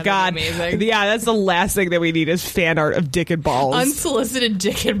 Oh, God. Yeah, that's the last thing that we need is fan art of dick and balls. Unsolicited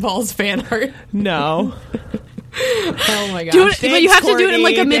dick and balls fan art. No. Oh my god! But you have to do it in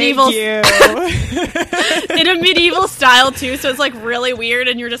like a medieval, in a medieval style too. So it's like really weird,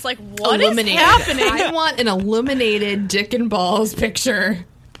 and you're just like, "What is happening?" I want an illuminated dick and balls picture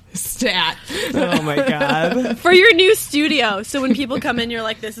stat. Oh my god! For your new studio, so when people come in, you're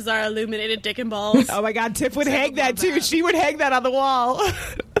like, "This is our illuminated dick and balls." Oh my god! Tiff would hang that too. She would hang that on the wall.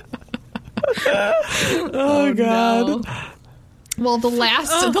 Oh god. No. Well, the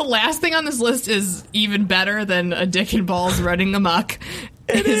last thing on this list is even better than a dick and balls running amok.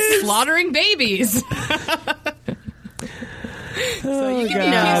 It is slaughtering babies. So you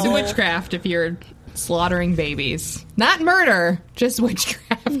can be accused of witchcraft if you're slaughtering babies. Not murder, just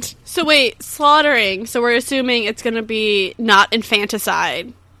witchcraft. So wait, slaughtering. So we're assuming it's going to be not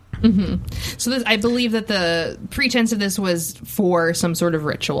infanticide. Mm-hmm. So I believe that the pretense of this was for some sort of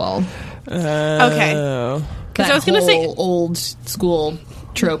ritual. Okay. Because I was going to say old school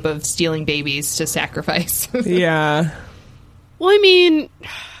trope of stealing babies to sacrifice. Yeah. Well, I mean,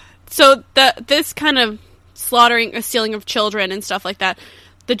 So this kind of slaughtering or stealing of children and stuff like that,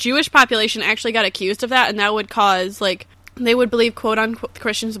 the Jewish population actually got accused of that, and that would cause, like, they would believe, quote unquote,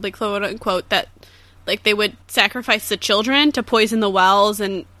 Christians would believe, quote unquote, that, like, they would sacrifice the children to poison the wells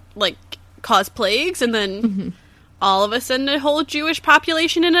and, like, cause plagues, and then all of a sudden a whole Jewish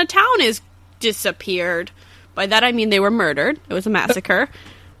population in a town is disappeared. By that I mean they were murdered. It was a massacre.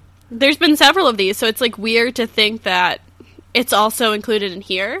 There's been several of these, so it's, like, weird to think that it's also included in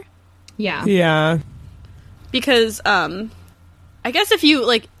here. Yeah. Yeah. Because, I guess if you,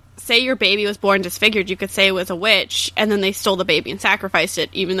 like, say your baby was born disfigured, you could say it was a witch, and then they stole the baby and sacrificed it,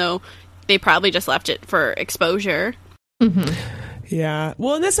 even though they probably just left it for exposure. Yeah.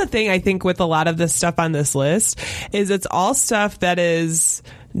 Well, and that's the thing, I think, with a lot of this stuff on this list, is it's all stuff that is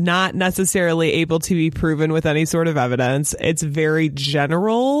not necessarily able to be proven with any sort of evidence. It's very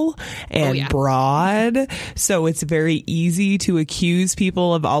general and broad, so it's very easy to accuse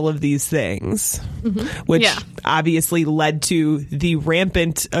people of all of these things, which obviously led to the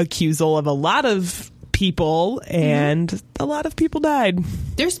rampant accusal of a lot of people, and a lot of people died.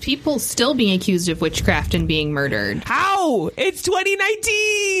 There's people still being accused of witchcraft and being murdered. How? It's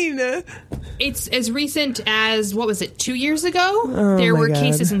 2019! It's as recent as, 2 years ago? There were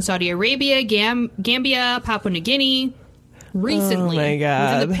cases in Saudi Arabia, Gambia, Papua New Guinea, recently. Oh my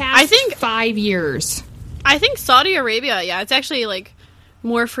God. Within the past 5 years. I think Saudi Arabia, it's actually, like,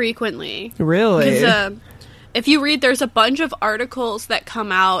 more frequently. Really? Because if you read, there's a bunch of articles that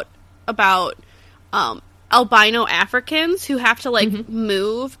come out about albino Africans who have to, like,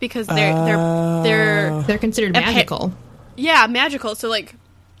 move because they're considered magical. Yeah, magical. So, like,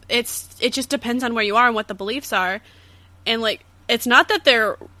 it just depends on where you are and what the beliefs are. And, like, it's not that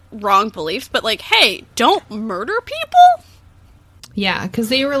they're wrong beliefs, but, like, hey, don't murder people? Yeah, because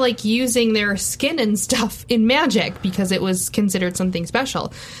they were, like, using their skin and stuff in magic because it was considered something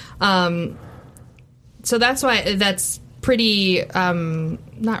special. So that's why that's pretty,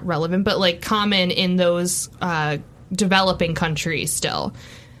 not relevant, but, like, common in those developing countries still.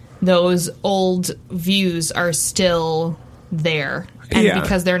 Those old views are still there. And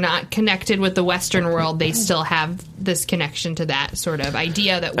because they're not connected with the Western world, they still have this connection to that sort of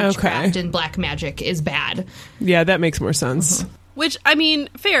idea that witchcraft and black magic is bad. Yeah, that makes more sense. Which, I mean,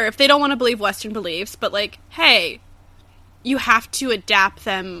 fair, if they don't want to believe Western beliefs, but, like, hey, you have to adapt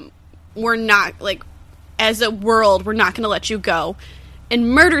them. We're not, like, as a world, we're not going to let you go and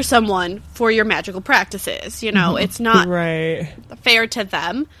murder someone for your magical practices. You know, it's not fair to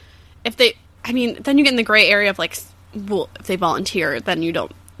them. If they, I mean, then you get in the gray area of, like, well, if they volunteer, then you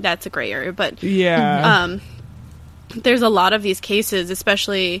don't, that's a gray area. But, there's a lot of these cases,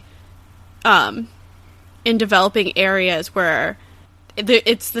 especially, in developing areas where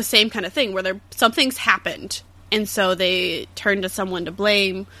it's the same kind of thing, where something's happened, and so they turn to someone to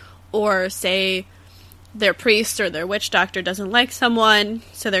blame, or say their priest or their witch doctor doesn't like someone,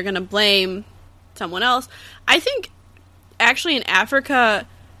 so they're going to blame someone else. I think, actually, in Africa,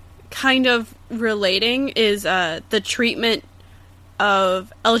 kind of relating is the treatment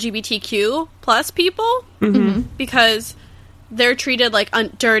of LGBTQ plus people, because they're treated like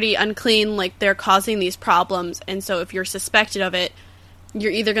dirty, unclean, like they're causing these problems, and so if you're suspected of it,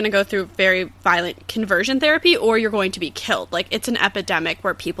 you're either going to go through very violent conversion therapy or you're going to be killed. Like, it's an epidemic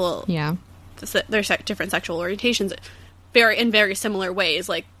where people, their different sexual orientations, in very similar ways.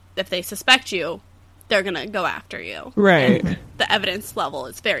 Like, if they suspect you, they're going to go after you. Right. And the evidence level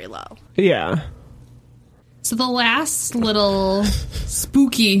is very low. Yeah. So the last little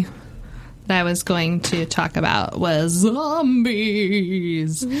spooky that I was going to talk about was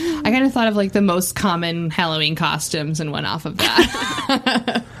zombies. I kind of thought of, like, the most common Halloween costumes and went off of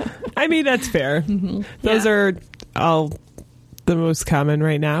that. I mean, that's fair. Those are all the most common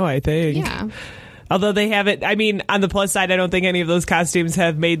right now, I think. Yeah. Although they haven't, I mean, on the plus side, I don't think any of those costumes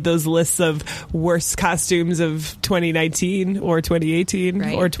have made those lists of worst costumes of 2019 or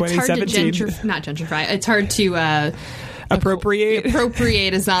 2018 or 2017. It's hard to not gentrify. It's hard to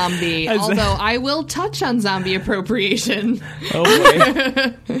appropriate a zombie. Although I will touch on zombie appropriation.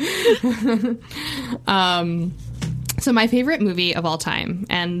 Oh boy. So my favorite movie of all time,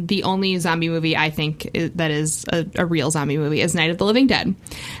 and the only zombie movie I think that is a real zombie movie, is Night of the Living Dead.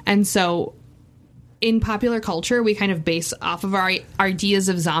 And so in popular culture, we kind of base off of our ideas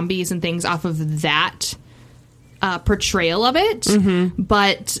of zombies and things off of that portrayal of it.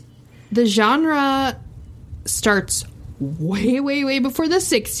 But the genre starts way, way, way before the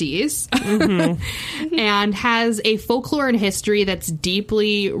 60s and has a folklore and history that's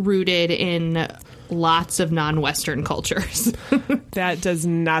deeply rooted in lots of non-Western cultures. That does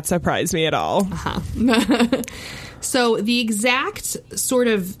not surprise me at all. So the exact sort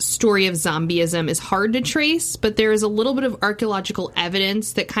of story of zombieism is hard to trace, but there is a little bit of archaeological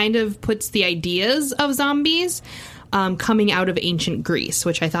evidence that kind of puts the ideas of zombies coming out of ancient Greece,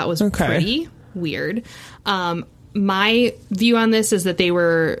 which I thought was pretty weird. My view on this is that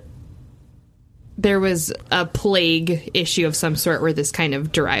there was a plague issue of some sort where this kind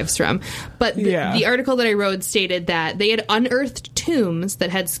of derives from. But the article that I wrote stated that they had unearthed tombs that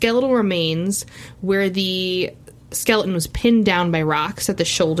had skeletal remains where the skeleton was pinned down by rocks at the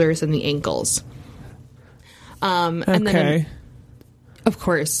shoulders and the ankles. And then, of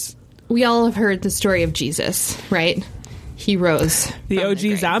course, we all have heard the story of Jesus, right? He rose. The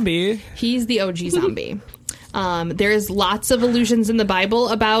OG zombie. He's the OG zombie. There's lots of allusions in the Bible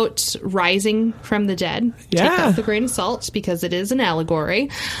about rising from the dead. Yeah. Take that with a grain of salt because it is an allegory.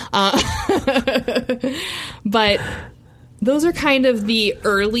 But those are kind of the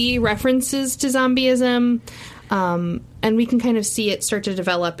early references to zombieism. And we can kind of see it start to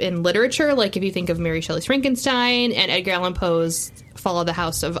develop in literature. Like if you think of Mary Shelley's Frankenstein and Edgar Allan Poe's Fall of the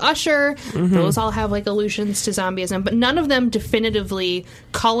House of Usher, those all have like allusions to zombieism, but none of them definitively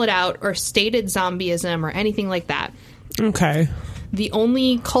call it out or stated zombieism or anything like that. Okay. The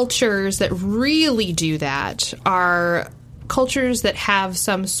only cultures that really do that are cultures that have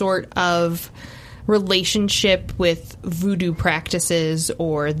some sort of relationship with voodoo practices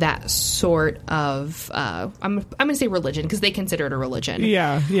or that sort of I'm going to say religion because they consider it a religion.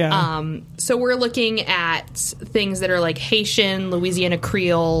 So we're looking at things that are like Haitian, Louisiana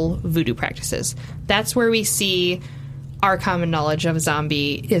Creole voodoo practices. That's where we see our common knowledge of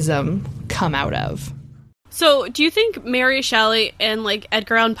zombieism come out of. So do you think Mary Shelley and like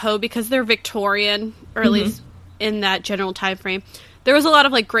Edgar Allan Poe, because they're Victorian, or at least in that general time frame, there was a lot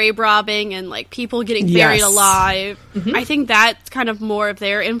of like grave robbing and like people getting buried alive. I think that's kind of more of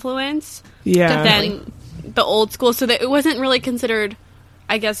their influence than the old school. So that it wasn't really considered,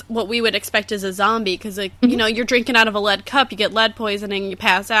 I guess, what we would expect as a zombie. Because like, you know, you're drinking out of a lead cup, you get lead poisoning, you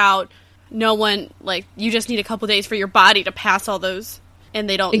pass out. No one, like, you just need a couple days for your body to pass all those. And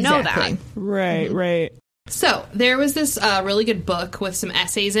they don't know that. Right. So there was this really good book with some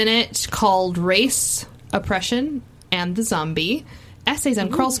essays in it called Race, Oppression, and the Zombie. Essays on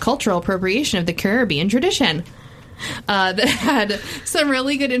cross-cultural appropriation of the Caribbean tradition that had some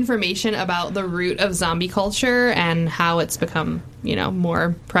really good information about the root of zombie culture and how it's become, you know,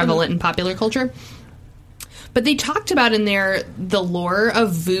 more prevalent in popular culture. But they talked about in there the lore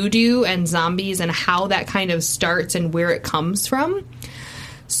of voodoo and zombies and how that kind of starts and where it comes from.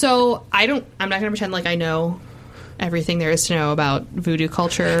 So I'm not going to pretend like I know everything there is to know about voodoo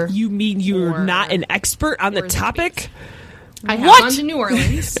culture. You mean you're not an expert on the topic? I have gone to New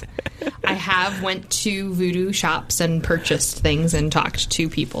Orleans. I have went to voodoo shops and purchased things and talked to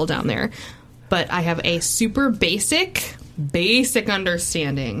people down there. But I have a super basic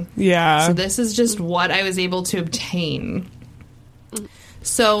understanding. Yeah. So this is just what I was able to obtain.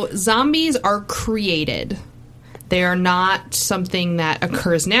 So zombies are created. They are not something that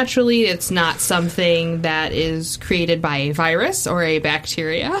occurs naturally. It's not something that is created by a virus or a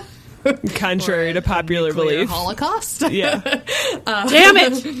bacteria. Contrary to popular belief. Holocaust. Yeah. Damn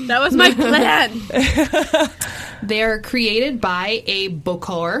it! That was my plan. They're created by a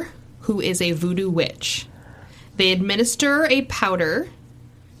bokor, who is a voodoo witch. They administer a powder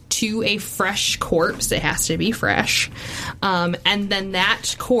to a fresh corpse. It has to be fresh. And then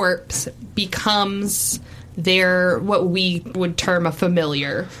that corpse becomes what we would term a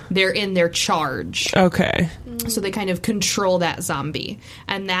familiar. They're in their charge. Okay. So they kind of control that zombie.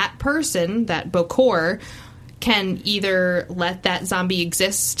 And that person, that bokor, can either let that zombie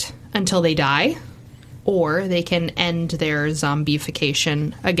exist until they die, or they can end their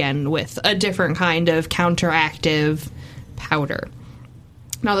zombification again with a different kind of counteractive powder.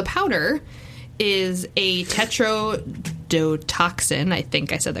 Now, the powder is a tetrodotoxin, I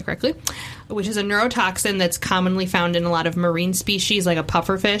think I said that correctly, which is a neurotoxin that's commonly found in a lot of marine species, like a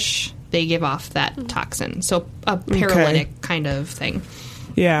pufferfish. They give off that toxin. So a paralytic kind of thing.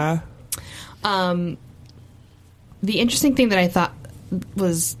 Yeah. The interesting thing that I thought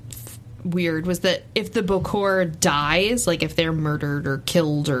was weird was that if the bokor dies, like if they're murdered or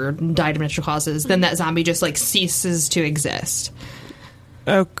killed or died of natural causes, then that zombie just like ceases to exist.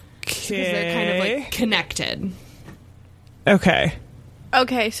 Okay. Because they're kind of like connected.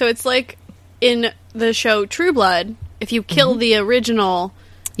 Okay, so it's like in the show True Blood, if you kill the original...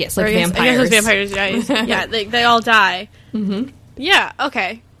 Yes, like vampires. I guess those vampires, yeah, they all die. Mm-hmm. Yeah,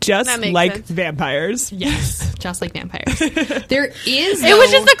 okay. Just That makes like sense. vampires. Yes, just like vampires. There is. It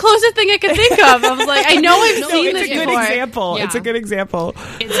was just the closest thing I could think of. I was like, I know I've seen it's this a good before. example. Yeah. It's a good example.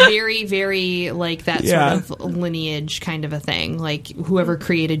 It's very, very like that Yeah. sort of lineage kind of a thing. Like whoever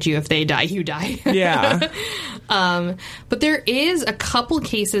created you, if they die, you die. Yeah. But there is a couple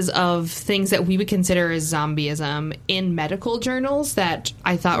cases of things that we would consider as zombieism in medical journals that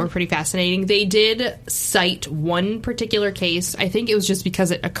I thought were pretty fascinating. They did cite one particular case. I think it was just because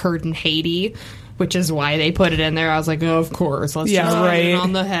it occurred in Haiti, which is why they put it in there. I was like, oh, of course. Let's just put it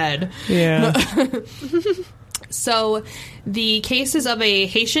on the head. Yeah. So the case is of a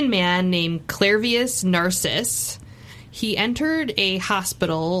Haitian man named Clairvius Narcisse. He entered a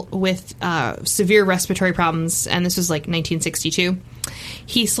hospital with severe respiratory problems, and this was like 1962.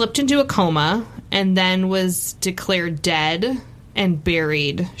 He slipped into a coma and then was declared dead and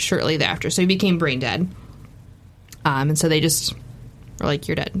buried shortly thereafter. So he became brain dead. And so they just were like,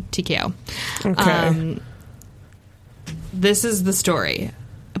 you're dead. TKO. Okay. This is the story.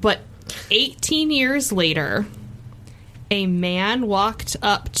 But 18 years later, a man walked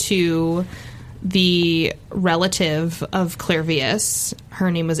up to the relative of Clairvius,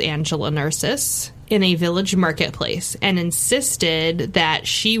 her name was Angela Narcisse, in a village marketplace and insisted that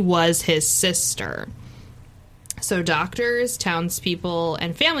she was his sister. So doctors, townspeople,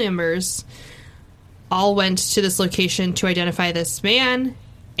 and family members all went to this location to identify this man,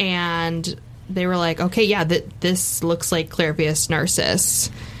 and they were like, okay, yeah, this looks like Clairvius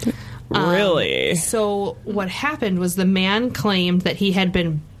Narcisse. Really? So what happened was the man claimed that he had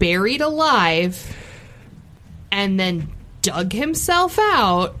been buried alive and then dug himself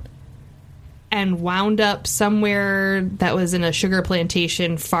out and wound up somewhere that was in a sugar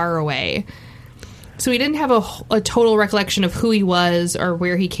plantation far away. So he didn't have a total recollection of who he was or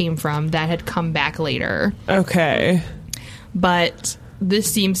where he came from. That had come back later. Okay. But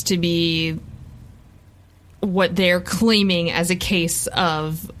this seems to be what they're claiming as a case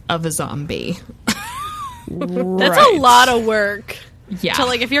of a zombie. That's a lot of work. Yeah. So,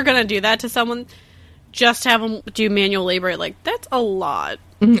 like, if you're going to do that to someone, just have them do manual labor, like, that's a lot.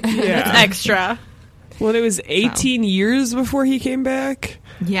 Yeah. That's extra. Well, it was 18 years before he came back?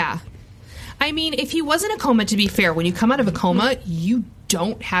 Yeah. I mean, if he was in a coma, to be fair, when you come out of a coma, you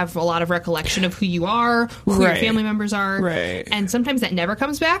don't have a lot of recollection of who you are, who your family members are. Right. And sometimes that never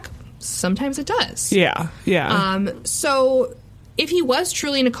comes back. Sometimes it does. Yeah, yeah. So if he was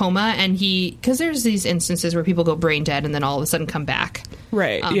truly in a coma and because there's these instances where people go brain dead and then all of a sudden come back.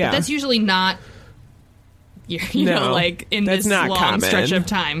 Right, But that's usually not, you know, like in this long common. stretch of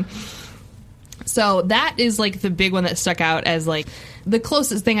time. So that is like the big one that stuck out as like the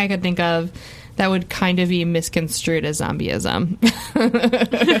closest thing I could think of that would kind of be misconstrued as zombieism.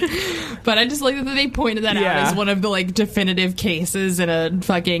 But I just like that they pointed that out as one of the like definitive cases in a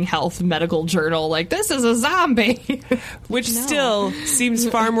fucking health medical journal. Like, this is a zombie. Which still seems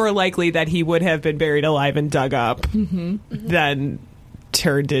far more likely that he would have been buried alive and dug up than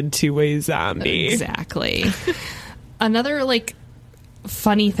turned into a zombie. Exactly. Another like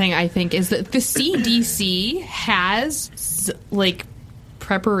funny thing I think is that the CDC has like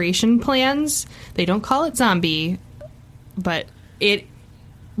preparation plans. They don't call it zombie, but it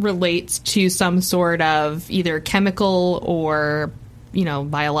relates to some sort of either chemical or, you know,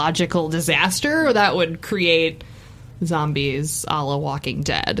 biological disaster that would create zombies a la Walking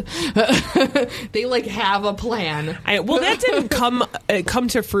Dead. They like have a plan. Well, that didn't come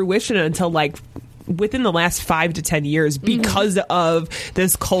to fruition until like within the last 5 to 10 years because of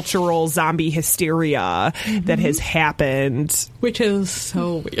this cultural zombie hysteria that has happened, which is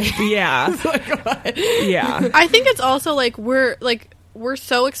so weird. Yeah. Yeah. I think it's also like we're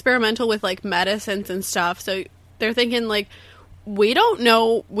so experimental with like medicines and stuff, so they're thinking like we don't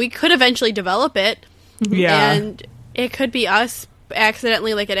know, we could eventually develop it. Yeah. And it could be us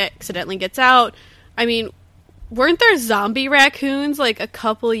accidentally, like it accidentally gets out. I mean, weren't there zombie raccoons like a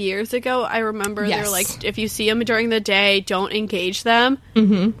couple years ago? I remember they were like, if you see them during the day, don't engage them.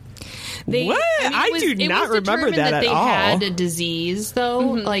 What? I do not remember that at all. They had a disease though,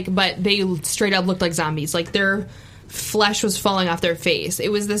 like, but they straight up looked like zombies. Like their flesh was falling off their face.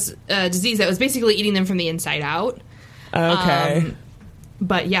 It was this disease that was basically eating them from the inside out. Okay.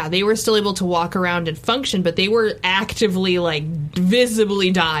 But yeah, they were still able to walk around and function, but they were actively like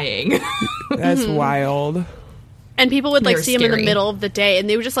visibly dying. That's wild. And people would like see them in the middle of the day, and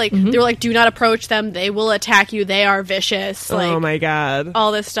they were just like, they were like, "Do not approach them. They will attack you. They are vicious." Like, oh my god!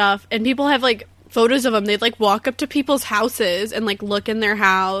 All this stuff, and people have like photos of them. They'd like walk up to people's houses and like look in their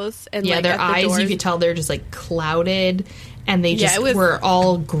house, and like, their at the eyes, doors. you could tell they're just like clouded, and they just were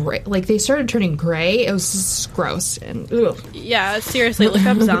all gray. Like, they started turning gray. It was just gross. And ugh. Yeah, seriously, look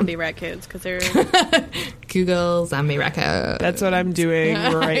up zombie raccoons, because they're... Google zombie raccoon. That's what I'm doing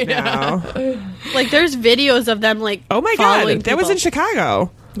right now. Like, there's videos of them, like, oh my God, that was in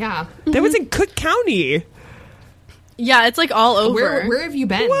Chicago. Yeah. That was in Cook County. Yeah, it's, like, all over. Where have you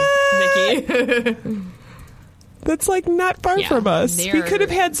been, Vicky? That's, like, not far from us. We could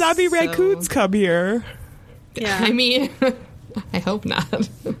have had zombie raccoons come here. Yeah. I mean, I hope not.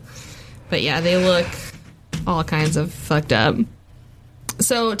 But yeah, they look all kinds of fucked up.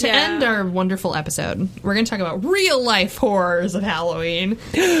 So to end our wonderful episode, we're going to talk about real life horrors of Halloween.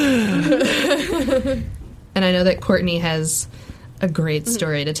 And I know that Courtney has a great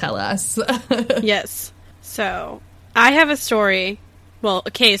story to tell us. Yes. So I have a story, well,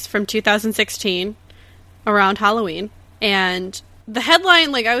 a case from 2016 around Halloween. And the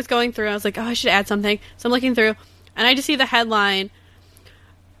headline, like, I was going through, I was like, oh, I should add something. So I'm looking through, and I just see the headline,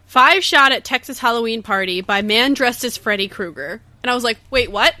 5 shot at Texas Halloween party by man dressed as Freddy Krueger. And I was like,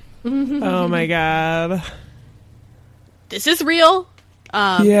 wait, what? Oh my God. This is real?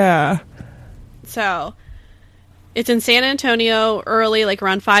 Yeah. So, it's in San Antonio early, like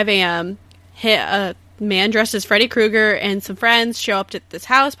around 5 a.m. A man dressed as Freddy Krueger and some friends show up to this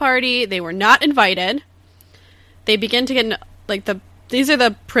house party. They were not invited. They begin to get, like, these are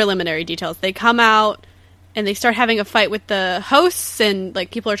the preliminary details. They come out and they start having a fight with the hosts, and,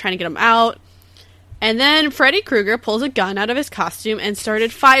 like, people are trying to get them out. And then Freddy Krueger pulls a gun out of his costume and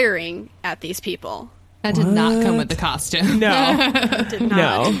started firing at these people. That did not come with the costume. No. It did not.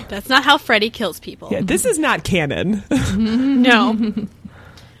 No. That's not how Freddy kills people. Yeah, this is not canon. No.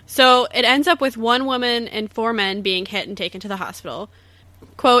 So it ends up with 1 woman and 4 men being hit and taken to the hospital.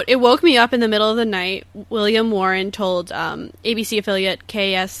 Quote, it woke me up in the middle of the night, William Warren told ABC affiliate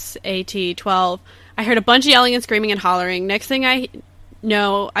KSAT 12. I heard a bunch of yelling and screaming and hollering. Next thing I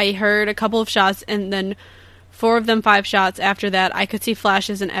know, I heard a couple of shots, and then 4 of them 5 shots. After that, I could see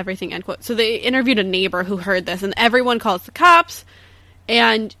flashes and everything, end quote. So they interviewed a neighbor who heard this, and everyone calls the cops,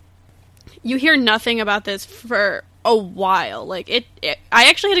 and you hear nothing about this for a while. Like, I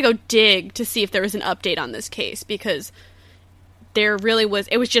actually had to go dig to see if there was an update on this case, because there really was,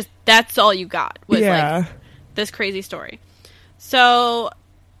 it was just, that's all you got, was like this crazy story. So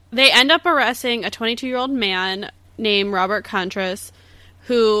they end up arresting a 22-year-old man named Robert Contras,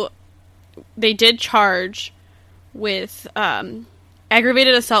 who they did charge with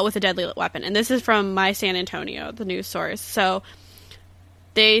aggravated assault with a deadly weapon. And this is from My San Antonio, the news source. So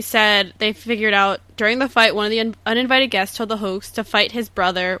they said they figured out during the fight, one of the uninvited guests told the host to fight his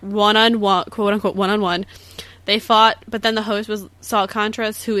brother one-on-one, quote-unquote, one-on-one. They fought, but then the host saw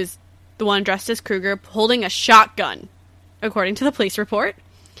Contras, who is the one dressed as Krueger, holding a shotgun, according to the police report.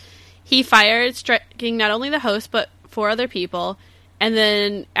 He fired, striking not only the host, but 4 other people. And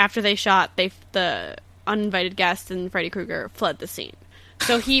then after they shot, the uninvited guest and Freddy Krueger fled the scene.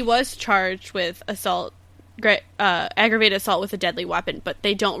 So he was charged with aggravated assault with a deadly weapon, but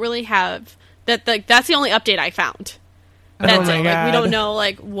they don't really have that. That's the only update I found. That's it. Like, we don't know,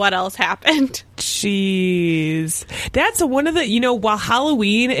 like, what else happened. Jeez. That's one of the, while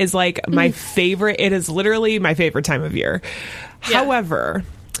Halloween is, like, my favorite, it is literally my favorite time of year. Yeah. However,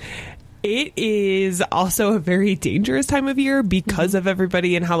 it is also a very dangerous time of year because of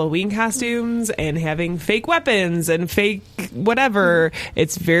everybody in Halloween costumes and having fake weapons and fake whatever.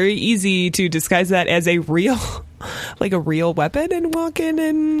 It's very easy to disguise that as a real weapon and walk in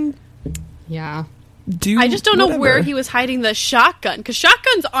and I just don't know where he was hiding the shotgun, because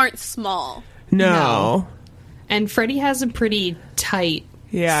shotguns aren't small. No. And Freddy has a pretty tight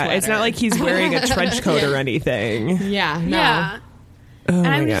sweater. It's not like he's wearing a trench coat or anything. Yeah, no. Yeah. Oh and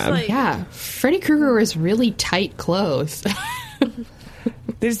my I'm God. just like, yeah, Freddy Krueger wears really tight clothes.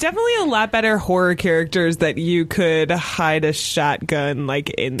 There's definitely a lot better horror characters that you could hide a shotgun, like,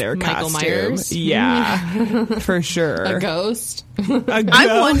 in their Michael costume. Myers? Yeah, for sure. A ghost? A ghost?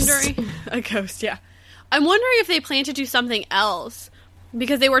 I'm wondering... A ghost, yeah. I'm wondering if they plan to do something else,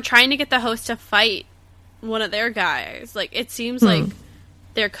 because they were trying to get the host to fight one of their guys. Like, it seems like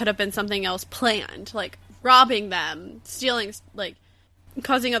there could have been something else planned, like robbing them, stealing, like,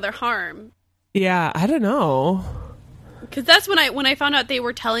 causing other harm. Yeah, I don't know. Because that's when I found out they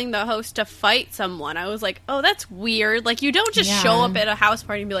were telling the host to fight someone. I was like, oh, that's weird. Like, you don't just show up at a house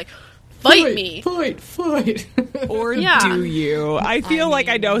party and be like, fight me. Fight. Or do you? I feel like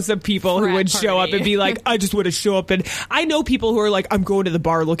I know some people who would show up and be like, I just want to show up. And I know people who are like, I'm going to the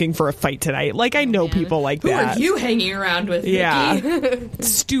bar looking for a fight tonight. Like, I know people like that. Who are you hanging around with, Yeah. Nikki?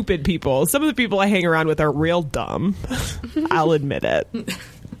 Stupid people. Some of the people I hang around with are real dumb. I'll admit it.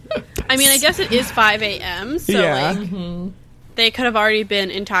 I mean, I guess it is 5 a.m., so, like, they could have already been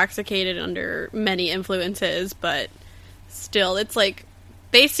intoxicated under many influences, but still, it's like,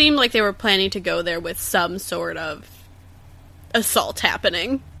 they seemed like they were planning to go there with some sort of assault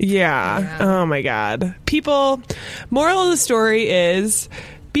happening. Yeah. Oh, my God. People, moral of the story is...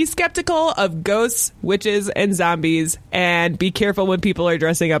 be skeptical of ghosts, witches, and zombies, and be careful when people are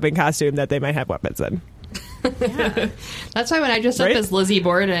dressing up in costume that they might have weapons in. Yeah. That's why when I dressed up as Lizzie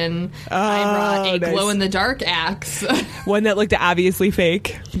Borden, I brought a glow-in-the-dark axe. One that looked obviously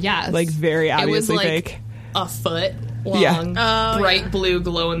fake. Yes. Like, very obviously fake. A foot long, bright blue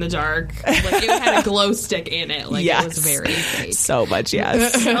glow-in-the-dark. Like, it had a glow stick in it. Like, it was very fake. So much,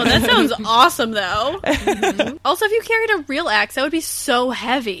 yes. Oh, that sounds awesome, though. Also, if you carried a real axe, that would be so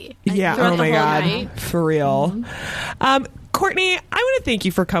heavy. Yeah, oh my God. Night. For real. Courtney, I want to thank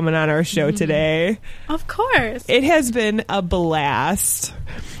you for coming on our show today. Of course. It has been a blast.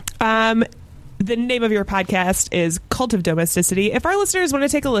 The name of your podcast is Cult of Domesticity. If our listeners want to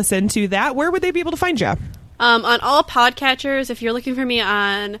take a listen to that, where would they be able to find you? On all podcatchers. If you're looking for me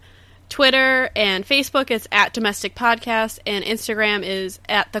on Twitter and Facebook, it's at Domestic Podcast, and Instagram is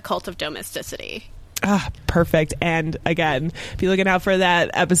at The Cult of Domesticity. Perfect. And again, be looking out for that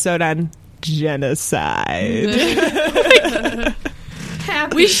episode on genocide.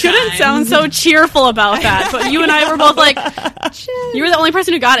 We shouldn't sound so cheerful about that, but you and I were both like, you were the only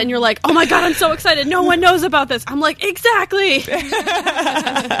person who got it, and you're like, oh my God, I'm so excited. No one knows about this. I'm like, exactly.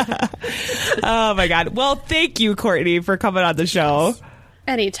 Oh my God. Well, thank you, Courtney, for coming on the show.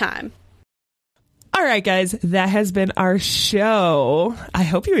 Anytime. All right, guys, that has been our show. I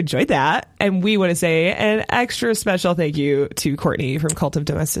hope you enjoyed that. And we want to say an extra special thank you to Courtney from Cult of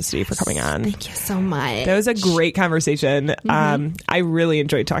Domesticity for coming on. Thank you so much. That was a great conversation. I really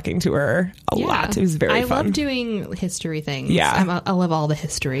enjoyed talking to her a lot. It was very fun. I love doing history things. Yeah. I love all the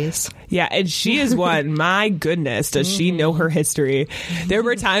histories. Yeah, and she is one. My goodness, does she know her history? There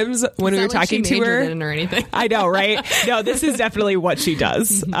were times when we were talking to her. Or anything. I know, right? No, this is definitely what she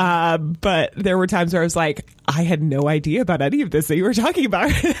does. But there were times where I was like, I had no idea about any of this that you were talking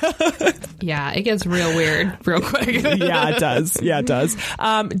about. Yeah, it gets real weird real quick. Yeah, it does.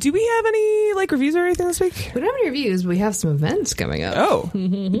 Do we have any like reviews or anything this week? We don't have any reviews, but we have some events coming up. Oh,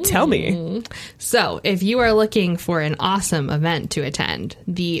 tell me. So, if you are looking for an awesome event to attend,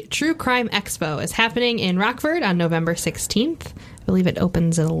 the True Crime Expo is happening in Rockford on November 16th. I believe it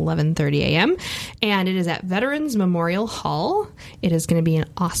opens at 11:30 a.m. and it is at Veterans Memorial Hall. It is going to be an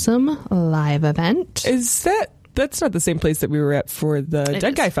awesome live event. That's not the same place that we were at for the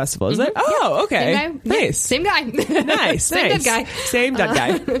Dead Guy Festival, is it? Oh, okay. Same guy. Nice. Same guy. Nice. Same dead guy. Same dead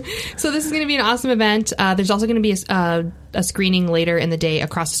guy. So this is going to be an awesome event. There's also going to be a screening later in the day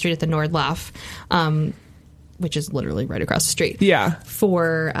across the street at the Nordloff, which is literally right across the street. Yeah.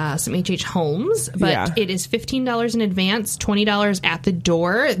 For some HH homes. But it is $15 in advance, $20 at the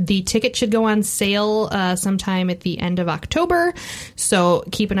door. The ticket should go on sale sometime at the end of October. So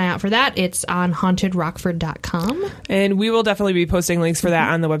keep an eye out for that. It's on hauntedrockford.com. And we will definitely be posting links for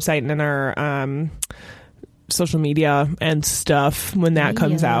that on the website and in our social media and stuff when that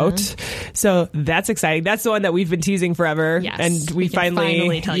comes out. So that's exciting. That's the one that we've been teasing forever. Yes, and we can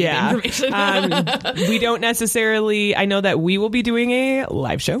finally tell you the information. We don't necessarily, I know that we will be doing a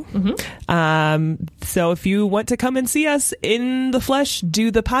live show. So if you want to come and see us in the flesh, do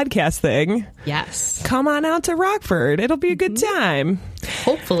the podcast thing. Yes. Come on out to Rockford. It'll be a good time.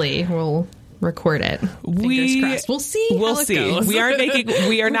 Hopefully we'll record it. Fingers crossed. We'll see. We'll how it see. goes.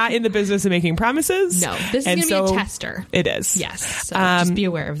 We are not in the business of making promises. No, this is going to be a tester. It is. Yes. So just be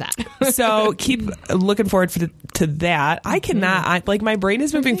aware of that. So keep looking forward to that. I cannot. My brain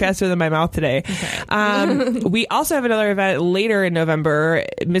is moving faster than my mouth today. Okay. We also have another event later in November,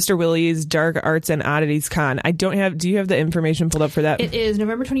 Mr. Willie's Dark Arts and Oddities Con. Do you have the information pulled up for that? It is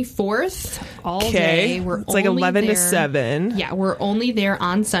November 24th, all day. It's like 11 to 7. Yeah, we're only there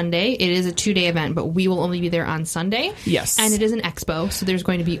on Sunday. It is a 2-day event, but we will only be there on Sunday. Yes. And it is an expo, so there's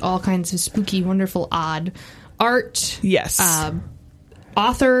going to be all kinds of spooky, wonderful, odd art. Yes.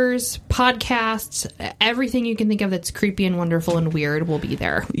 Authors, podcasts, everything you can think of that's creepy and wonderful and weird will be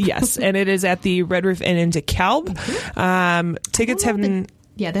there. Yes, and it is at the Red Roof Inn in DeKalb. Tickets haven't...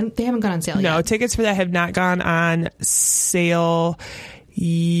 they haven't gone on sale yet. No, tickets for that have not gone on sale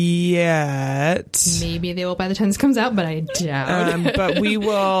yet. Maybe they will by the time this comes out, but I doubt. But we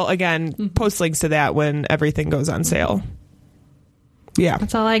will, again, post links to that when everything goes on sale. Yeah.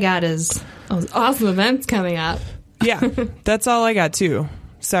 That's all I got is awesome events coming up. Yeah, that's all I got too.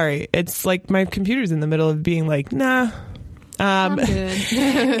 Sorry. It's like my computer's in the middle of being like, nah, I'm good.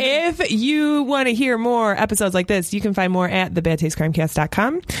 If you want to hear more episodes like this, you can find more at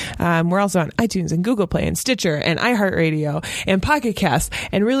thebadtastecrimecast.com. We're also on iTunes and Google Play and Stitcher and iHeartRadio and Pocket Cast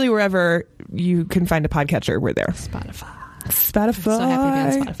and really wherever you can find a podcatcher, we're there. Spotify. I'm so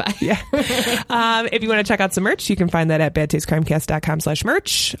happy to be on Spotify. Yeah. If you want to check out some merch, you can find that at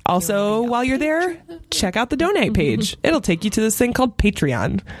badtastecrimecast.com/merch. Also, while you're there, check out the donate page. It'll take you to this thing called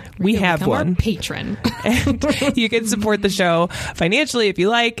Patreon. We have one. Our patron. And you can support the show financially if you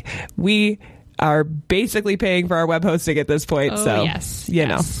like. We are basically paying for our web hosting at this point. Oh, so, yes. you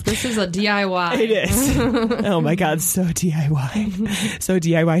know. This is a DIY. It is. Oh my God, so DIY. So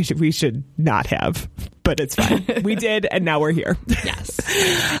DIY we should not have, but it's fine. We did, and now we're here. Yes.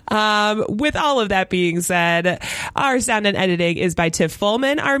 With all of that being said, our sound and editing is by Tiff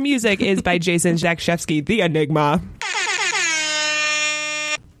Fullman. Our music is by Jason Zakshevsky, the Enigma.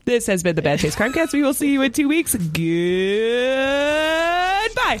 This has been the Bad Taste Crimecast. We will see you in 2 weeks. Goodbye.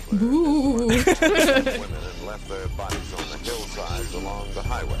 Ooh. Women and left their bodies on the hillsides along the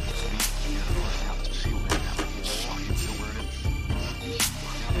highway.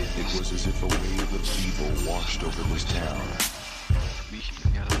 It was as if a wave of evil washed over this town.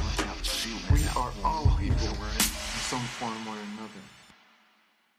 We are all evil in some form or